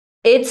crazy.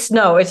 It's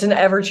an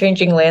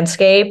ever-changing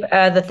landscape.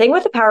 The thing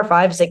with the Power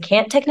Five is it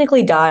can't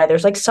technically die.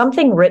 There's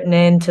something written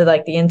into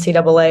the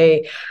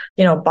NCAA,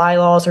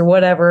 bylaws or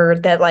whatever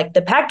that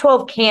the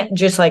Pac-12 can't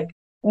just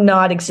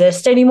not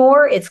exist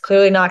anymore. It's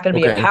clearly not going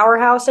to be a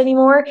powerhouse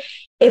anymore.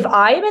 If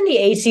I am in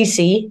the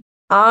ACC,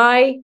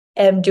 I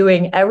am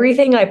doing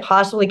everything I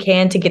possibly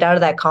can to get out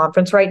of that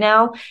conference right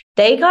now.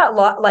 They got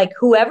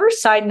whoever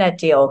signed that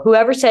deal,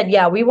 whoever said,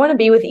 yeah, we want to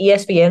be with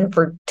ESPN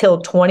for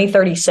till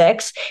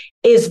 2036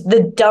 is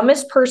the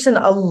dumbest person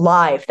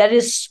alive. That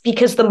is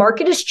because the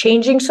market is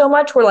changing so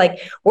much.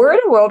 We're in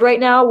a world right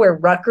now where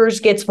Rutgers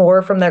gets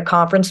more from their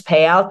conference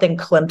payout than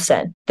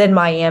Clemson, than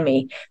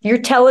Miami. You're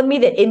telling me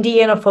that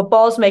Indiana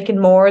football is making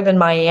more than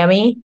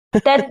Miami?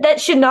 That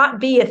should not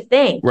be a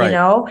thing, right.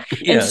 Yeah,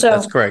 and so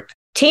that's correct.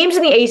 Teams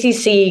in the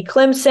ACC,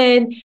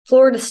 Clemson,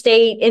 Florida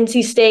State,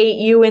 NC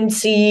State,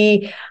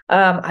 UNC,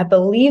 I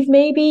believe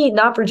maybe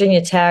not Virginia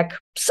Tech.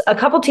 A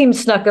couple teams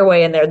snuck their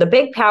way in there. The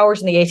big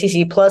powers in the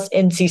ACC plus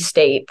NC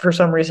State, for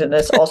some reason,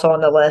 is also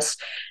on the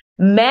list.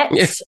 Met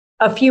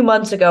a few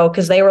months ago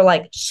because they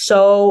were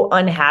so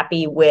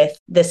unhappy with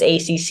this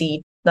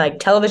ACC like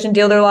television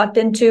deal they're locked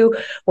into,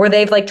 where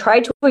they've like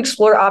tried to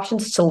explore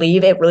options to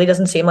leave. It really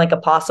doesn't seem like a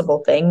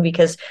possible thing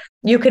because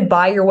you could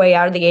buy your way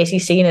out of the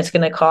ACC and it's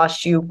going to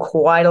cost you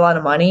quite a lot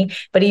of money.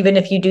 But even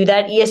if you do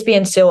that,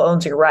 ESPN still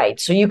owns your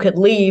rights. So you could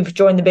leave,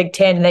 join the Big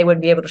Ten, and they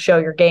wouldn't be able to show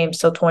your games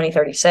till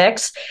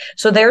 2036.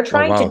 So they're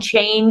trying to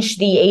change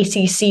the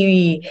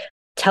ACC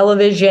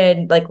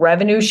television like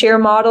revenue share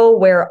model,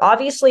 where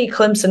obviously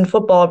Clemson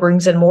football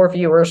brings in more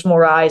viewers,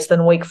 more eyes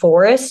than Wake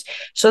Forest.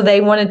 So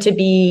they wanted to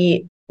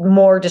be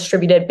more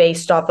distributed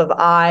based off of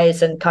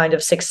eyes and kind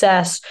of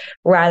success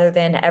rather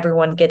than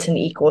everyone gets an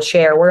equal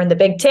share. Where in the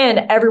Big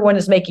Ten, everyone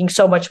is making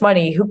so much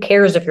money. Who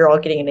cares if you're all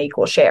getting an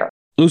equal share?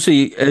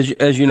 Lucy,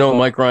 as you know,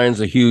 Mike Ryan's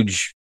a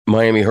huge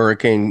Miami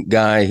Hurricane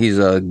guy. He's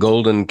a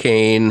Golden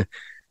Cane,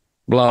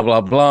 blah,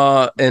 blah,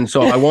 blah. And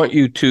so I want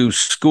you to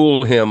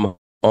school him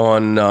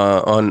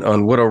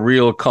on what a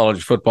real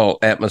college football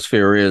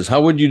atmosphere is.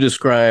 How would you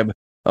describe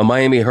a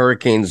Miami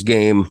Hurricanes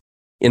game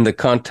in the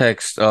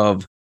context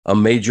of a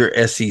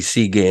major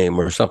SEC game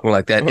or something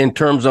like that in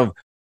terms of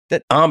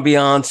that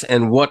ambiance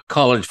and what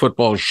college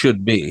football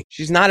should be?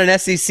 She's not an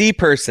SEC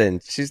person.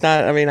 She's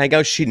not. I mean, I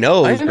guess she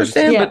knows. I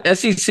understand, but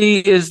SEC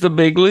is the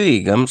big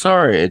league. I'm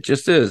sorry, it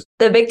just is.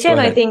 The Big Ten,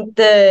 I think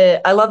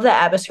I love the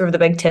atmosphere of the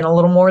Big Ten a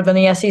little more than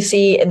the SEC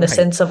in the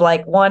sense of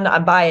like, one,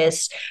 I'm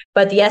biased,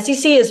 but the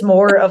SEC is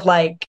more of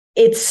like,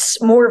 it's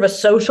more of a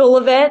social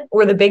event,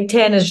 where the Big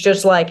Ten is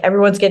just like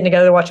everyone's getting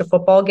together to watch a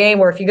football game.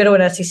 Where if you go to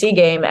an SEC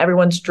game,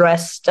 everyone's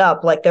dressed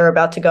up like they're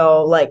about to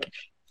go like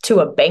to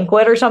a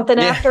banquet or something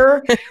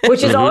after,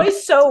 which is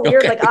always so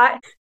weird. Okay.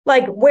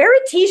 Like wear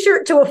a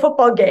t-shirt to a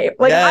football game.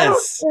 Like I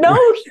don't,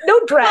 no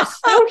dress,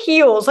 no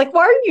heels. Like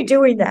why are you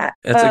doing that?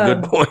 That's a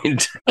good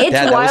point. It's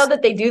Dad, wild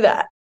that they do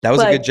that. That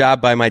was a good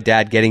job by my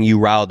dad getting you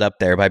riled up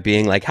there by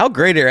being like, how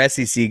great are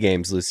SEC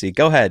games, Lucy?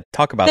 Go ahead.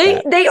 Talk about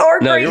that. They are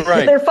No, great. you're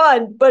right. They're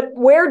fun, but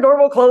wear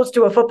normal clothes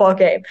to a football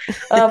game.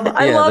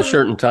 I love the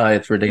shirt and tie.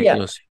 It's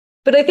ridiculous. Yeah.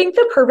 But I think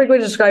the perfect way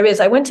to describe it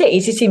is I went to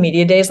ACC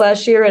Media Days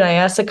last year and I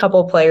asked a couple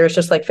of players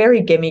just like very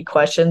gimme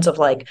questions of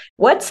like,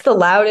 what's the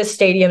loudest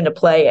stadium to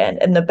play in?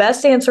 And the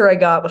best answer I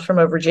got was from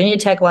a Virginia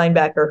Tech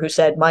linebacker who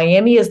said,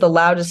 Miami is the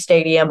loudest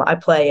stadium I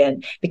play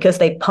in because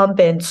they pump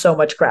in so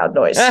much crowd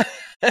noise.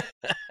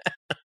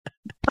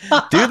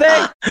 Do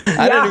they?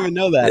 I didn't even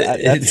know that.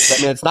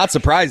 It's not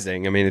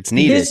surprising. I mean, it's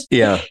needed.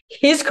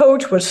 His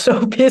coach was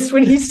so pissed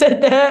when he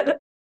said that.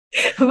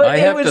 But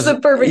it was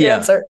the perfect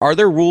answer. Are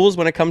there rules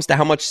when it comes to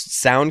how much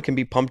sound can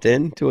be pumped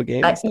into a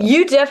game?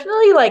 You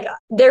definitely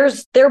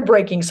they're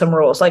breaking some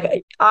rules.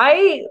 Like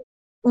I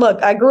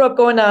grew up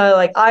going to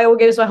like Iowa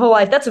games my whole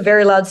life. That's a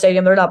very loud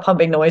stadium. They're not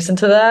pumping noise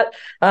into that.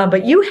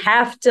 But you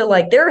have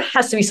to there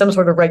has to be some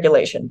sort of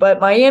regulation. But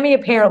Miami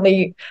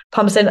apparently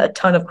pumps in a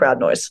ton of crowd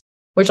noise,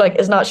 which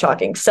is not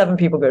shocking. 7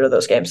 people go to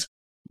those games.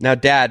 Now,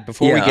 Dad,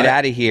 before we get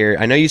out of here,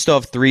 I know you still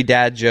have 3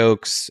 dad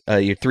jokes,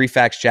 your 3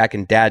 facts, Jack,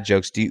 and dad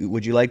jokes.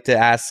 Would you like to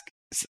ask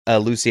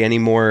Lucy any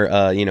more,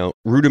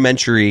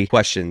 rudimentary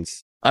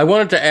questions? I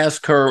wanted to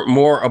ask her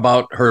more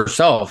about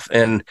herself,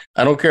 and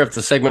I don't care if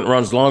the segment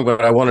runs long,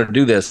 but I want to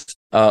do this.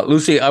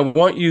 Lucy, I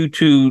want you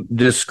to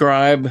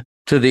describe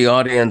to the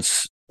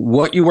audience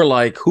what you were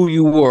like, who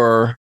you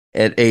were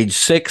at age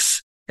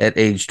 6, at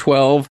age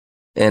 12,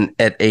 and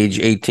at age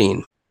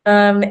 18.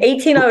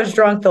 18, I was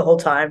drunk the whole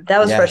time. That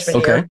was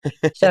freshman year.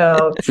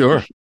 So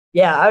sure.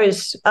 Yeah,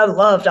 I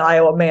loved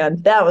Iowa,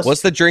 man.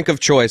 What's the drink of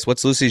choice?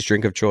 What's Lucy's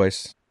drink of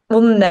choice? Well,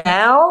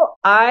 now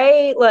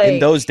in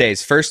those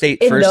days,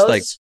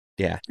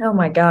 yeah. Oh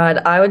my God.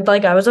 I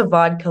was a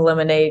vodka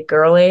lemonade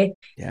girly.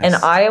 Yes. And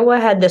Iowa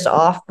had this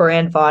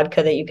off-brand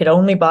vodka that you could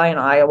only buy in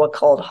Iowa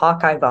called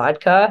Hawkeye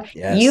vodka.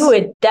 Yes.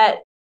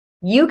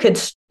 You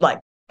could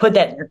put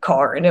that in your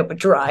car and it would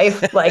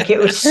drive. It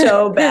was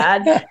so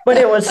bad, but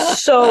it was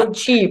so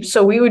cheap.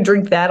 So we would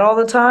drink that all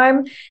the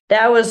time.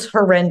 That was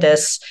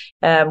horrendous.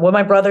 When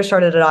my brother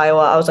started at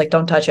Iowa, I was like,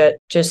 don't touch it.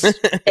 Just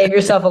save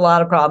yourself a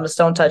lot of problems.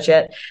 Don't touch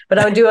it. But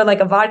I would do it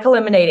like a vodka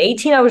lemonade.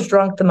 18, I was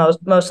drunk the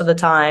most of the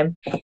time.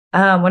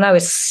 When I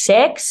was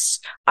 6,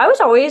 I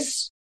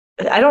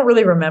don't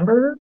really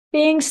remember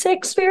being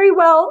 6 very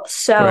well.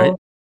 So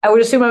I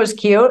would assume I was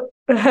cute.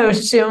 I would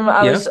assume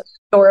I was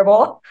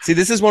adorable. See,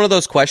 this is one of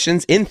those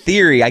questions. In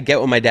theory, I get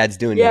what my dad's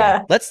doing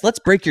here. Let's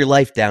break your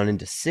life down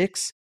into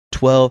 6,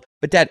 12.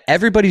 But Dad,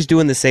 everybody's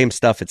doing the same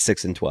stuff at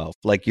 6 and 12.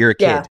 Like you're a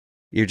kid. Yeah.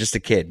 You're just a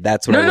kid.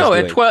 That's what I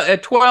was doing.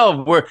 At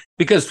 12,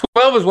 because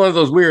 12 is one of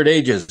those weird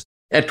ages.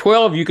 At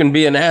 12, you can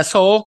be an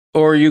asshole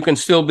or you can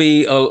still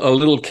be a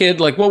little kid.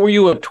 Like, what were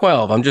you at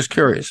 12? I'm just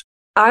curious.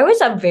 I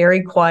was a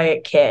very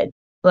quiet kid.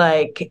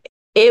 I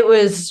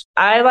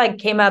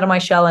came out of my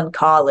shell in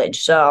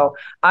college. So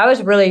I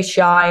was really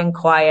shy and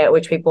quiet,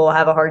 which people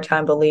have a hard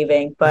time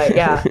believing. But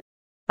yeah,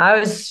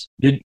 it's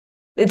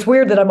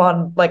weird that I'm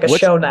on a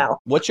show now.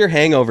 What's your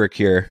hangover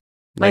cure?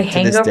 My Like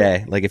to this hangover-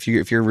 day, like if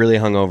you're really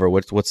hungover,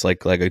 what's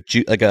like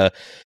a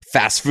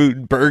fast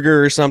food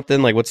burger or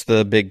something? Like what's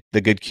the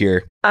good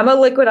cure? I'm a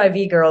liquid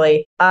IV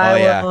girly.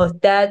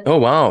 Oh,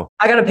 wow.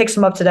 I gotta pick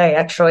some up today,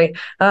 actually.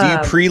 Do you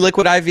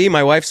pre-liquid IV?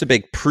 My wife's a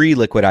big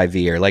pre-liquid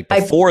IV, or like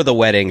before the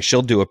wedding,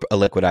 she'll do a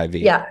liquid IV.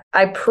 Yeah,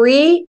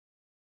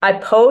 I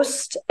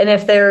post, and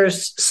if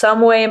there's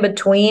some way in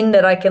between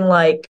that I can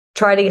like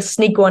try to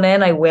sneak one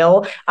in, I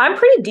will. I'm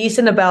pretty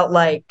decent about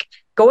like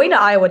going to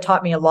Iowa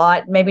taught me a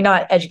lot, maybe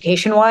not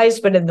education wise,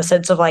 but in the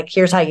sense of like,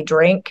 here's how you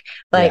drink.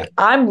 Like,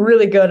 I'm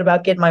really good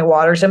about getting my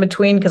waters in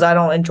between because I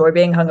don't enjoy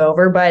being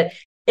hungover. But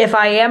if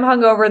I am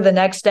hungover the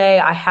next day,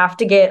 I have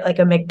to get like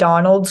a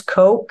McDonald's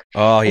Coke.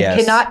 Oh,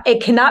 yes.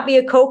 It cannot be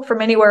a Coke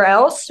from anywhere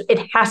else.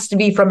 It has to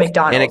be from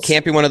McDonald's. And it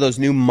can't be one of those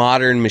new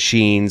modern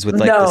machines with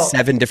like the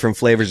 7 different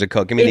flavors of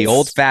Coke. Give me the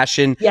old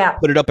fashioned,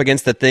 put it up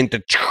against the thing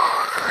to.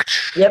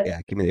 Yep.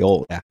 Yeah, give me the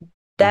old. Yeah.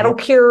 That'll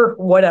cure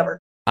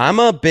whatever. I'm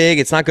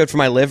it's not good for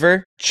my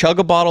liver. Chug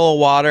a bottle of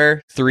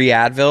water, 3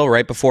 Advil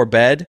right before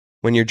bed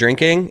when you're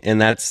drinking. And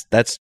that's,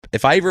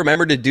 if I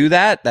remember to do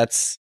that,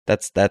 that's,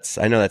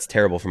 I know that's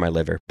terrible for my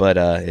liver, but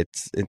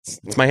it's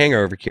my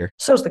hangover cure.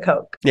 So's the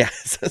Coke. Yeah.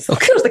 So's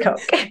the Coke.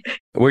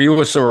 Were you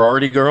a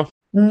sorority girl?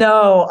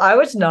 No, I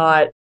was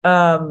not.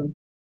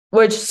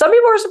 Which some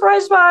people are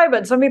surprised by,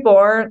 but some people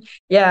aren't.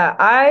 Yeah,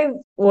 that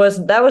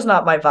was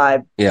not my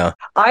vibe. Yeah.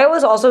 I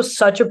was also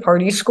such a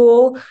party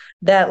school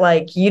that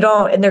like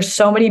and there's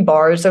so many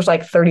bars, there's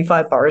like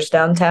 35 bars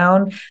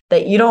downtown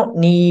that you don't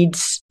need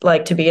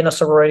like to be in a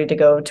sorority to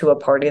go to a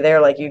party there.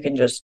 Like you can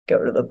just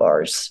go to the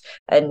bars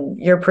and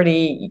you're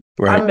pretty,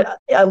 right.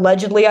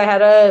 Allegedly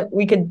I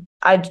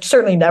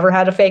certainly never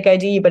had a fake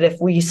ID, but if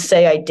we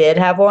say I did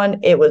have one,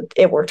 it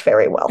worked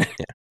very well.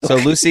 Yeah. So,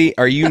 Lucy,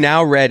 are you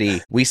now ready?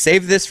 We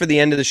save this for the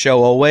end of the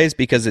show always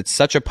because it's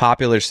such a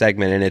popular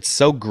segment and it's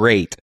so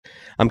great.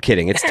 I'm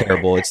kidding. It's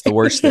terrible. It's the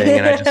worst thing.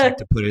 And I just like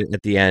to put it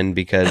at the end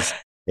because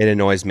it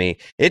annoys me.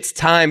 It's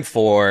time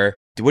for,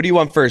 what do you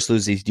want first,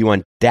 Lucy? Do you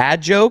want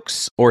dad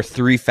jokes or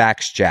 3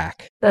 facts,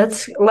 Jack?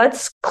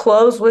 Let's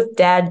close with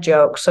dad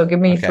jokes. So give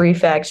me 3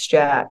 facts,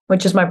 Jack,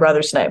 which is my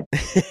brother's name.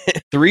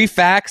 3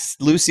 facts,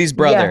 Lucy's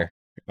brother.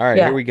 Yeah. All right,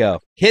 here we go.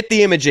 Hit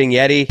the imaging,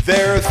 Yeti.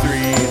 There are 3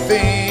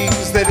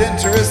 things that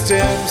interest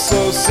him,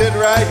 so sit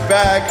right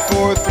back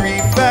for 3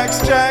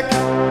 facts, Jack.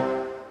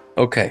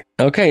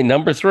 Okay,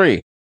 number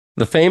 3.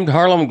 The famed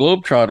Harlem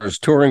Globetrotters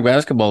touring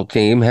basketball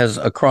team has,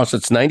 across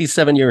its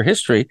 97-year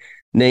history,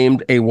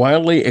 named a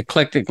wildly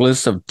eclectic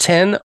list of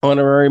 10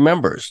 honorary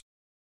members.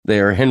 They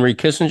are Henry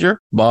Kissinger,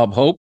 Bob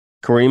Hope,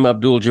 Kareem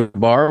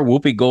Abdul-Jabbar,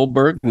 Whoopi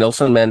Goldberg,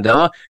 Nelson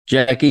Mandela,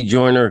 Jackie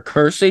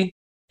Joyner-Kersee,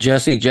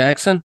 Jesse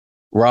Jackson,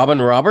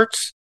 Robin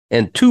Roberts,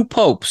 and 2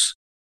 popes,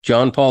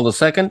 John Paul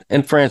II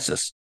and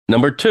Francis.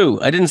 Number 2,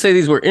 I didn't say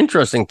these were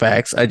interesting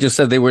facts. I just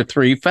said they were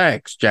 3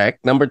 facts, Jack.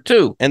 Number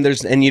 2. And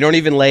you don't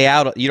even lay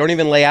out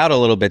a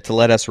little bit to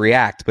let us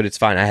react, but it's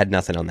fine. I had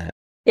nothing on that.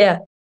 Yeah.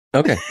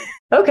 Okay.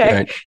 Okay.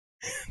 Right.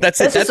 That's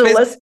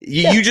it.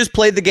 You just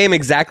played the game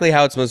exactly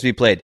how it's supposed to be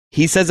played.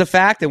 He says a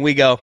fact and we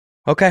go,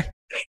 okay.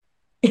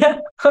 Yeah.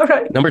 All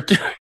right. Number 2.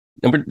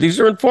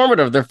 These are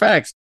informative. They're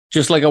facts.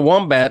 Just like a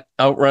wombat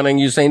outrunning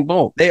Usain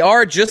Bolt. They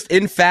are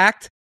in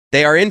fact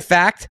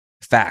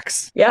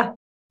facts. Yeah.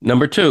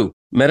 Number 2.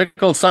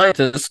 Medical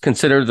scientists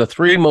consider the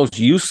 3 most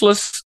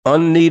useless,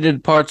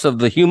 unneeded parts of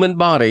the human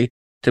body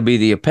to be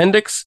the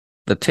appendix,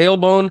 the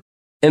tailbone,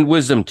 and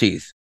wisdom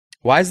teeth.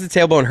 Why does the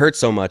tailbone hurt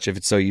so much if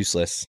it's so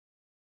useless?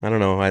 I don't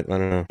know. I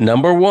don't know.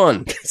 Number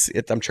 1.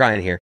 I'm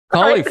trying here.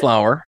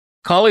 Cauliflower,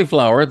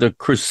 the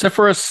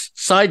cruciferous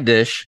side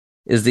dish,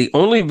 is the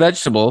only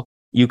vegetable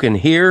you can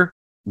hear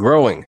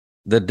growing.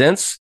 The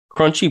dense,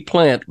 crunchy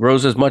plant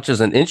grows as much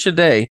as an inch a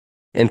day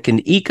and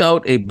can eke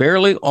out a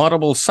barely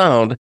audible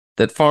sound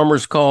that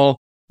farmers call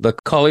the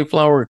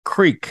cauliflower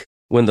creak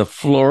when the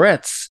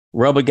florets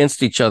rub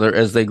against each other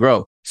as they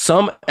grow.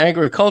 Some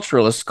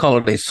agriculturalists call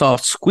it a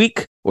soft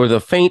squeak or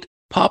the faint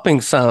popping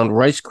sound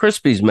Rice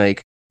Krispies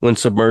make when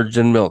submerged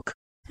in milk.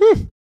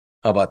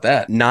 How about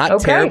that?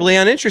 Not terribly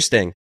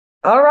uninteresting.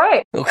 All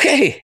right.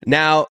 Okay.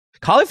 Now,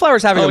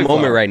 cauliflower's having a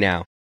moment right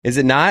now. Is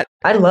it not?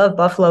 I love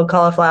buffalo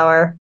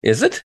cauliflower.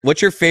 Is it?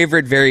 What's your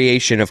favorite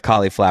variation of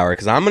cauliflower?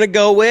 Because I'm going to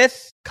go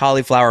with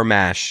cauliflower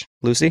mash.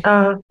 Lucy?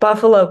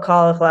 Buffalo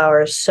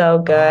cauliflower is so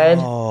good.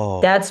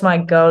 Oh. That's my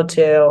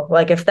go-to.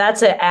 Like if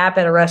that's an app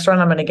at a restaurant,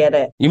 I'm going to get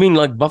it. You mean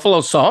like buffalo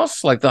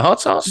sauce? Like the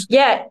hot sauce?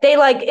 Yeah.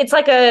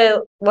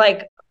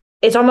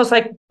 It's almost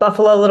like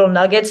buffalo little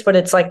nuggets, but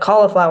it's like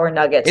cauliflower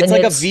nuggets. It's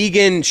like a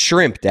vegan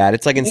shrimp, Dad.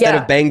 It's like instead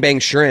of Bang Bang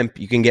shrimp,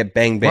 you can get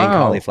Bang Bang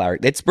cauliflower.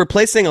 It's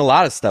replacing a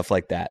lot of stuff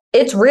like that.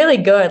 It's really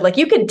good. Like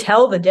you can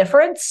tell the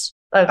difference,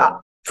 like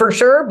for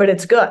sure, but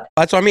it's good.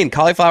 That's what I mean.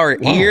 Cauliflower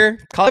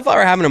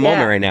having a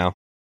moment right now.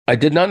 I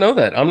did not know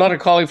that. I'm not a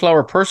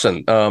cauliflower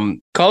person.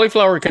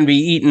 Cauliflower can be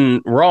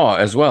eaten raw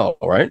as well,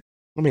 right?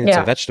 I mean, it's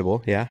a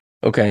vegetable. Yeah.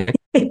 Okay.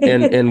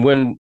 And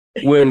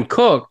when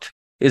cooked,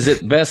 is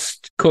it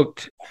best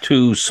cooked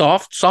to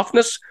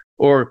softness,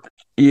 or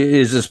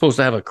is it supposed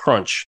to have a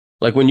crunch?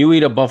 Like when you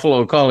eat a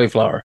buffalo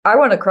cauliflower. I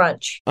want a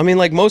crunch. I mean,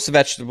 like most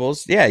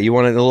vegetables, yeah, you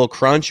want it a little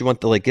crunch. You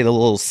want to like get a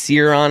little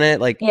sear on it,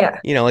 like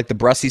like the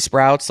Brussels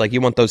sprouts. Like you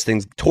want those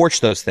things,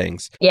 torch those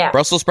things. Yeah,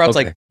 Brussels sprouts.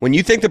 Like when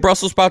you think the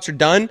Brussels sprouts are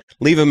done,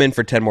 leave them in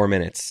for 10 more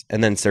minutes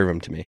and then serve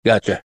them to me.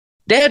 Gotcha.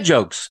 Dad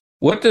jokes.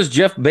 What does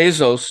Jeff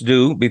Bezos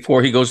do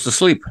before he goes to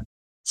sleep?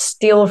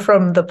 Steal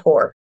from the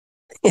poor.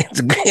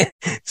 It's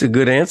a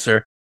good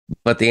answer,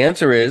 but the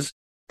answer is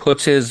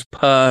puts his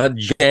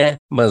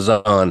pajamas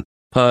on.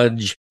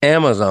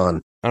 Pajamas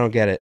on. I don't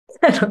get it.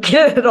 I don't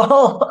get it at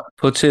all.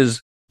 Puts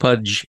his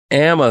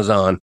pajamas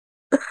on.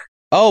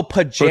 Oh,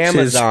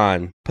 pajamas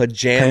on.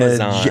 Pajamas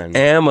on.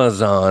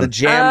 Amazon.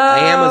 The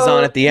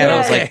Amazon at the end. I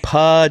was like,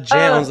 pajamas.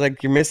 I was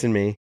like, you're missing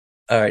me.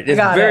 All right. It's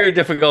very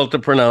difficult to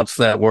pronounce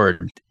that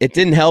word. It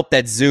didn't help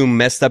that Zoom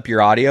messed up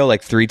your audio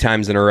like 3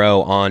 times in a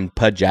row on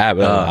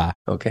pajamas.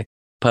 Okay.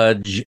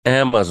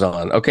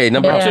 Amazon. Okay.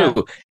 Number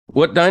 2.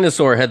 What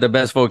dinosaur had the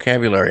best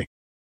vocabulary?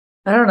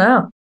 I don't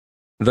know.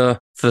 The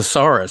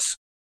thesaurus.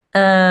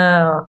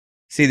 Oh.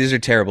 See, these are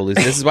terrible.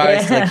 This is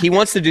why like he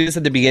wants to do this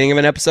at the beginning of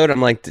an episode.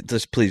 I'm like,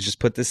 please just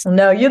put this.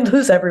 No, you'd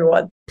lose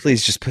everyone.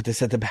 Please just put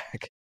this at the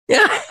back.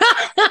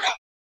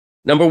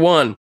 Number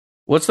 1.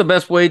 What's the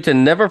best way to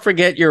never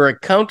forget your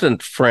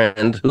accountant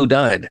friend who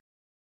died?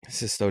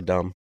 This is so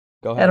dumb.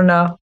 Go ahead. I don't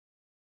know.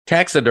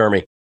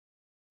 Taxidermy.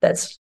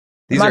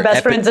 My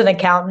best friend's an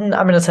accountant.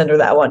 I'm going to send her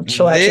that one.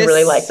 She'll actually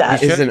really like that.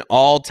 This is an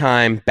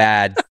all-time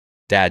bad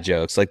dad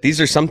jokes. Like these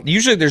are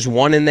usually there's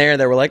one in there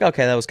that we're like,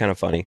 okay, that was kind of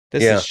funny.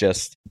 This is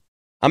just,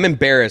 I'm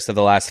embarrassed of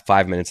the last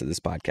 5 minutes of this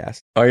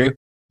podcast. Are you?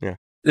 Yeah.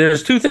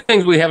 There's 2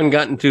 things we haven't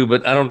gotten to,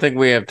 but I don't think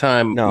we have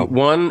time. No.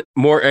 One,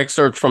 more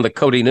excerpts from the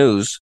Cote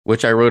News,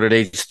 which I wrote at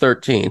age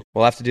 13.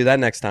 We'll have to do that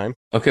next time.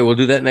 Okay, we'll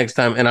do that next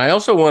time. And I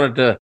also wanted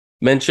to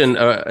mention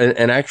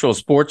an actual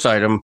sports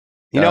item.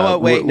 You know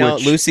what? Wait, no.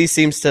 Lucy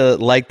seems to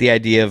like the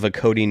idea of a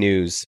Cote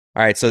News.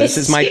 All right, so this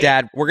is my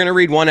dad. We're going to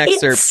read one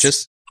excerpt.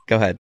 Just go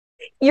ahead.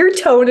 Your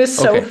tone is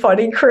so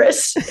funny,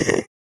 Chris.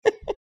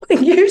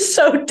 You're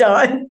so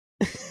done.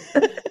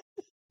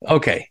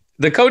 Okay.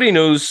 The Cote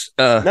News.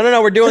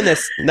 No, we're doing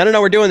this.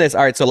 No, we're doing this.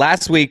 All right, so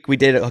last week we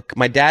did,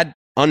 my dad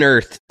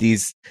unearthed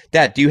these.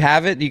 Dad, do you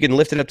have it? You can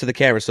lift it up to the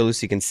camera so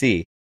Lucy can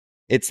see.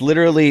 It's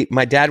literally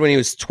my dad when he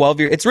was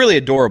 12 years. It's really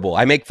adorable.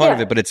 I make fun of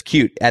it, but it's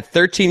cute. At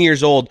 13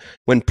 years old,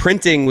 when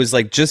printing was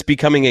like just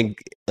becoming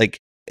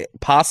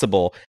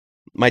possible,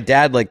 my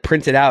dad like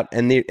printed out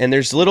and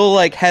there's little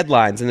like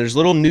headlines and there's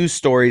little news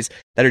stories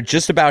that are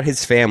just about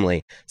his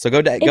family. So go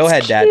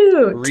ahead, Dad.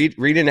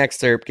 Read an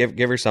excerpt.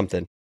 Give her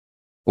something.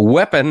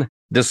 Weapon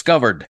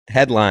discovered.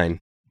 Headline.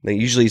 They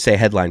usually say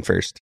headline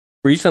first.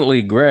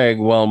 Recently, Greg,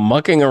 while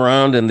mucking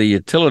around in the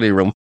utility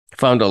room,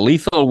 found a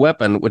lethal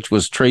weapon which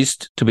was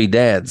traced to be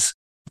Dad's.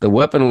 The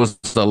weapon was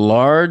a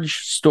large,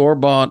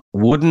 store-bought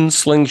wooden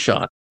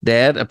slingshot.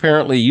 Dad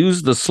apparently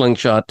used the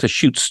slingshot to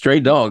shoot stray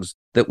dogs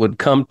that would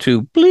come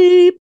to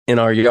bleep in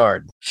our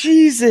yard.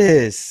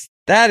 Jesus.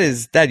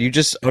 That you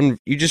just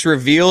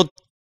revealed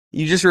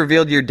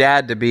your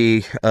dad to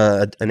be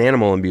an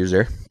animal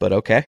abuser, but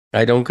okay.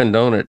 I don't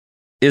condone it.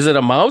 Is it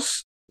a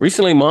mouse?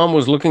 Recently, Mom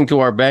was looking to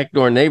our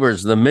backdoor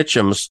neighbors, the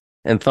Mitchums,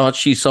 and thought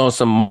she saw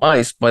some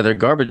mice by their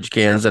garbage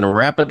cans and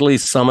rapidly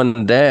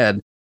summoned Dad,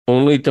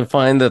 only to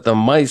find that the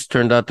mice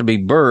turned out to be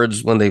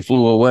birds when they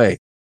flew away.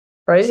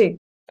 Crazy.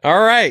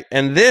 All right,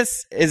 and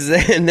this is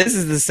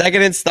the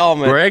second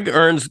installment. Greg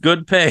earns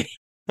good pay.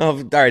 Oh,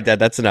 all right, Dad,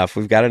 that's enough.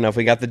 We've got enough.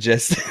 We got the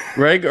gist.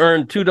 Greg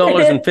earned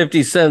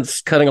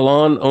 $2.50 cutting a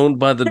lawn owned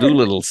by the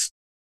Doolittles.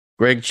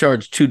 Greg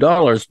charged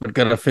 $2 but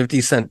got a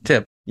 50-cent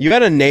tip. You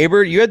had a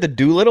neighbor? You had the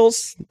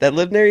Doolittles that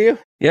lived near you?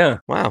 Yeah.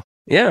 Wow.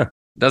 Yeah.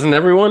 Doesn't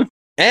everyone?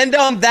 And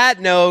on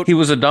that note, he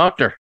was a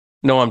doctor.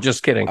 No, I'm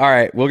just kidding. All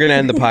right, we're gonna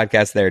end the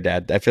podcast there,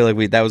 Dad. I feel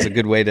like that was a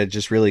good way to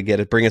just really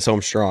bring us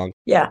home strong.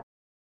 Yeah.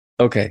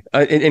 Okay.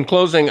 In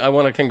closing, I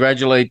want to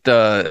congratulate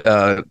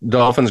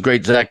Dolphins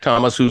great Zach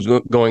Thomas, who's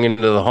going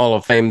into the Hall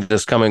of Fame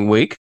this coming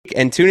week.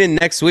 And tune in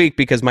next week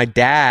because my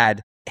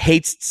dad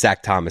hates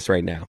Zach Thomas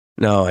right now.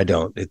 No, I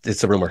don't.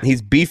 It's a rumor.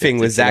 He's beefing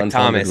with Zach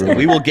Thomas. And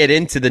we will get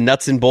into the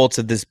nuts and bolts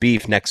of this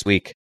beef next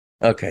week.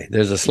 Okay,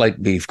 there's a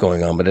slight beef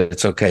going on, but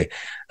it's okay.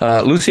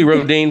 Lucy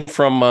Rodine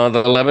from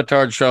the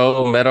Levitard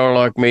Show,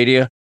 Meadowlark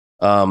Media.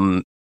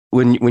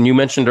 When you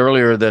mentioned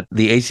earlier that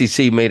the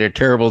ACC made a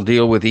terrible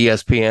deal with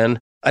ESPN,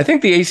 I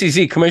think the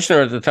ACC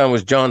commissioner at the time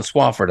was John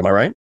Swofford. Am I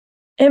right?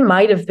 It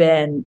might have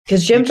been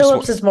because Jim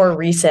Phillips is more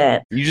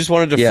recent. You just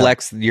wanted to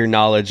flex your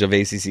knowledge of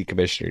ACC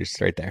commissioners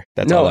right there.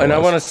 That's all. And I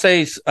want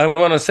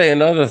to say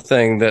another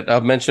thing that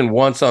I've mentioned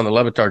once on the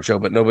Levitard Show,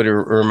 but nobody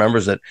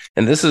remembers it.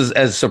 And this is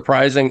as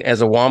surprising as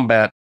a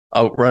wombat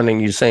outrunning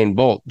Usain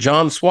Bolt.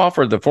 John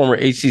Swofford, the former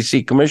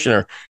ACC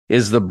commissioner,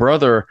 is the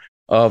brother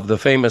of the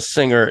famous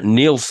singer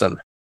Nielsen.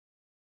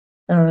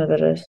 I don't know what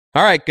that is.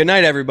 All right. Good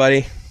night,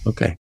 everybody.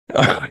 Okay.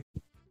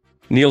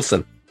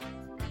 Nielsen.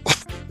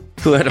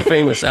 Who had a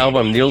famous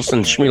album,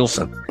 Nielsen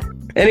Schmielsen.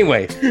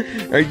 Anyway.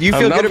 Do you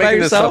feel good about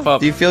yourself?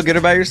 Do you feel good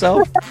about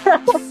yourself?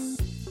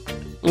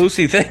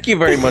 Lucy, thank you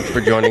very much for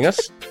joining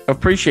us.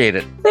 Appreciate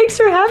it. Thanks Thanks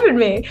for having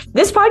me.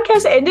 This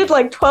podcast ended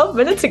like 12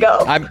 minutes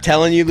ago. I'm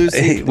telling you,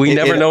 Lucy. We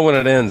never know when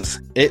it ends.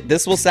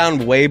 This will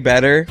sound way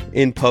better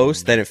in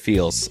post than it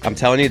feels. I'm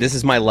telling you, this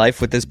is my life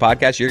with this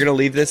podcast. You're going to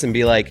leave this and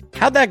be like,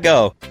 how'd that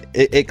go?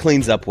 It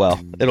cleans up well.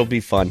 It'll be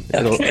fun.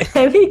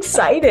 I'm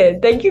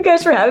excited. Thank you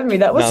guys for having me.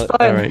 That was fun.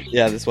 All right.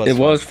 Yeah, this was It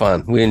was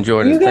fun. We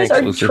enjoyed it. You guys Thanks,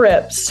 are Lucy.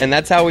 trips. And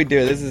that's how we do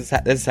it. This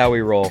is how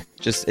we roll.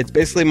 It's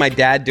basically my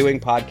dad doing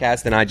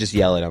podcast and I just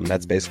yell at him.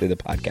 That's basically the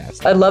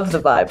podcast. I love the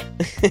vibe.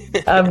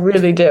 I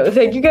really do.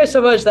 Thank you guys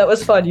so much. That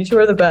was fun. You two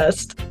are the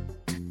best.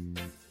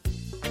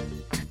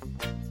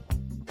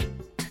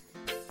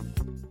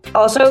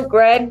 Also,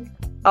 Greg,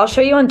 I'll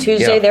show you on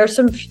Tuesday. Yeah.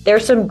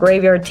 There's some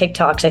graveyard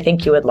TikToks I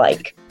think you would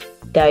like.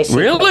 That I see.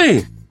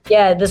 Really?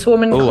 Yeah, this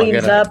woman Ooh, I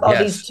cleans gotta- up all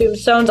yes. these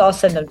tombstones. I'll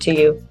send them to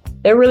you.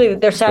 They're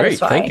Great.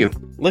 satisfying. Thank you.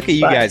 Look at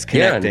you But- guys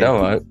connecting.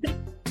 I'll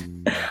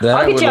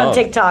get you on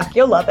TikTok.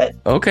 You'll love it.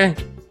 Okay.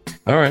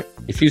 All right.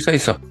 If you say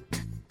so.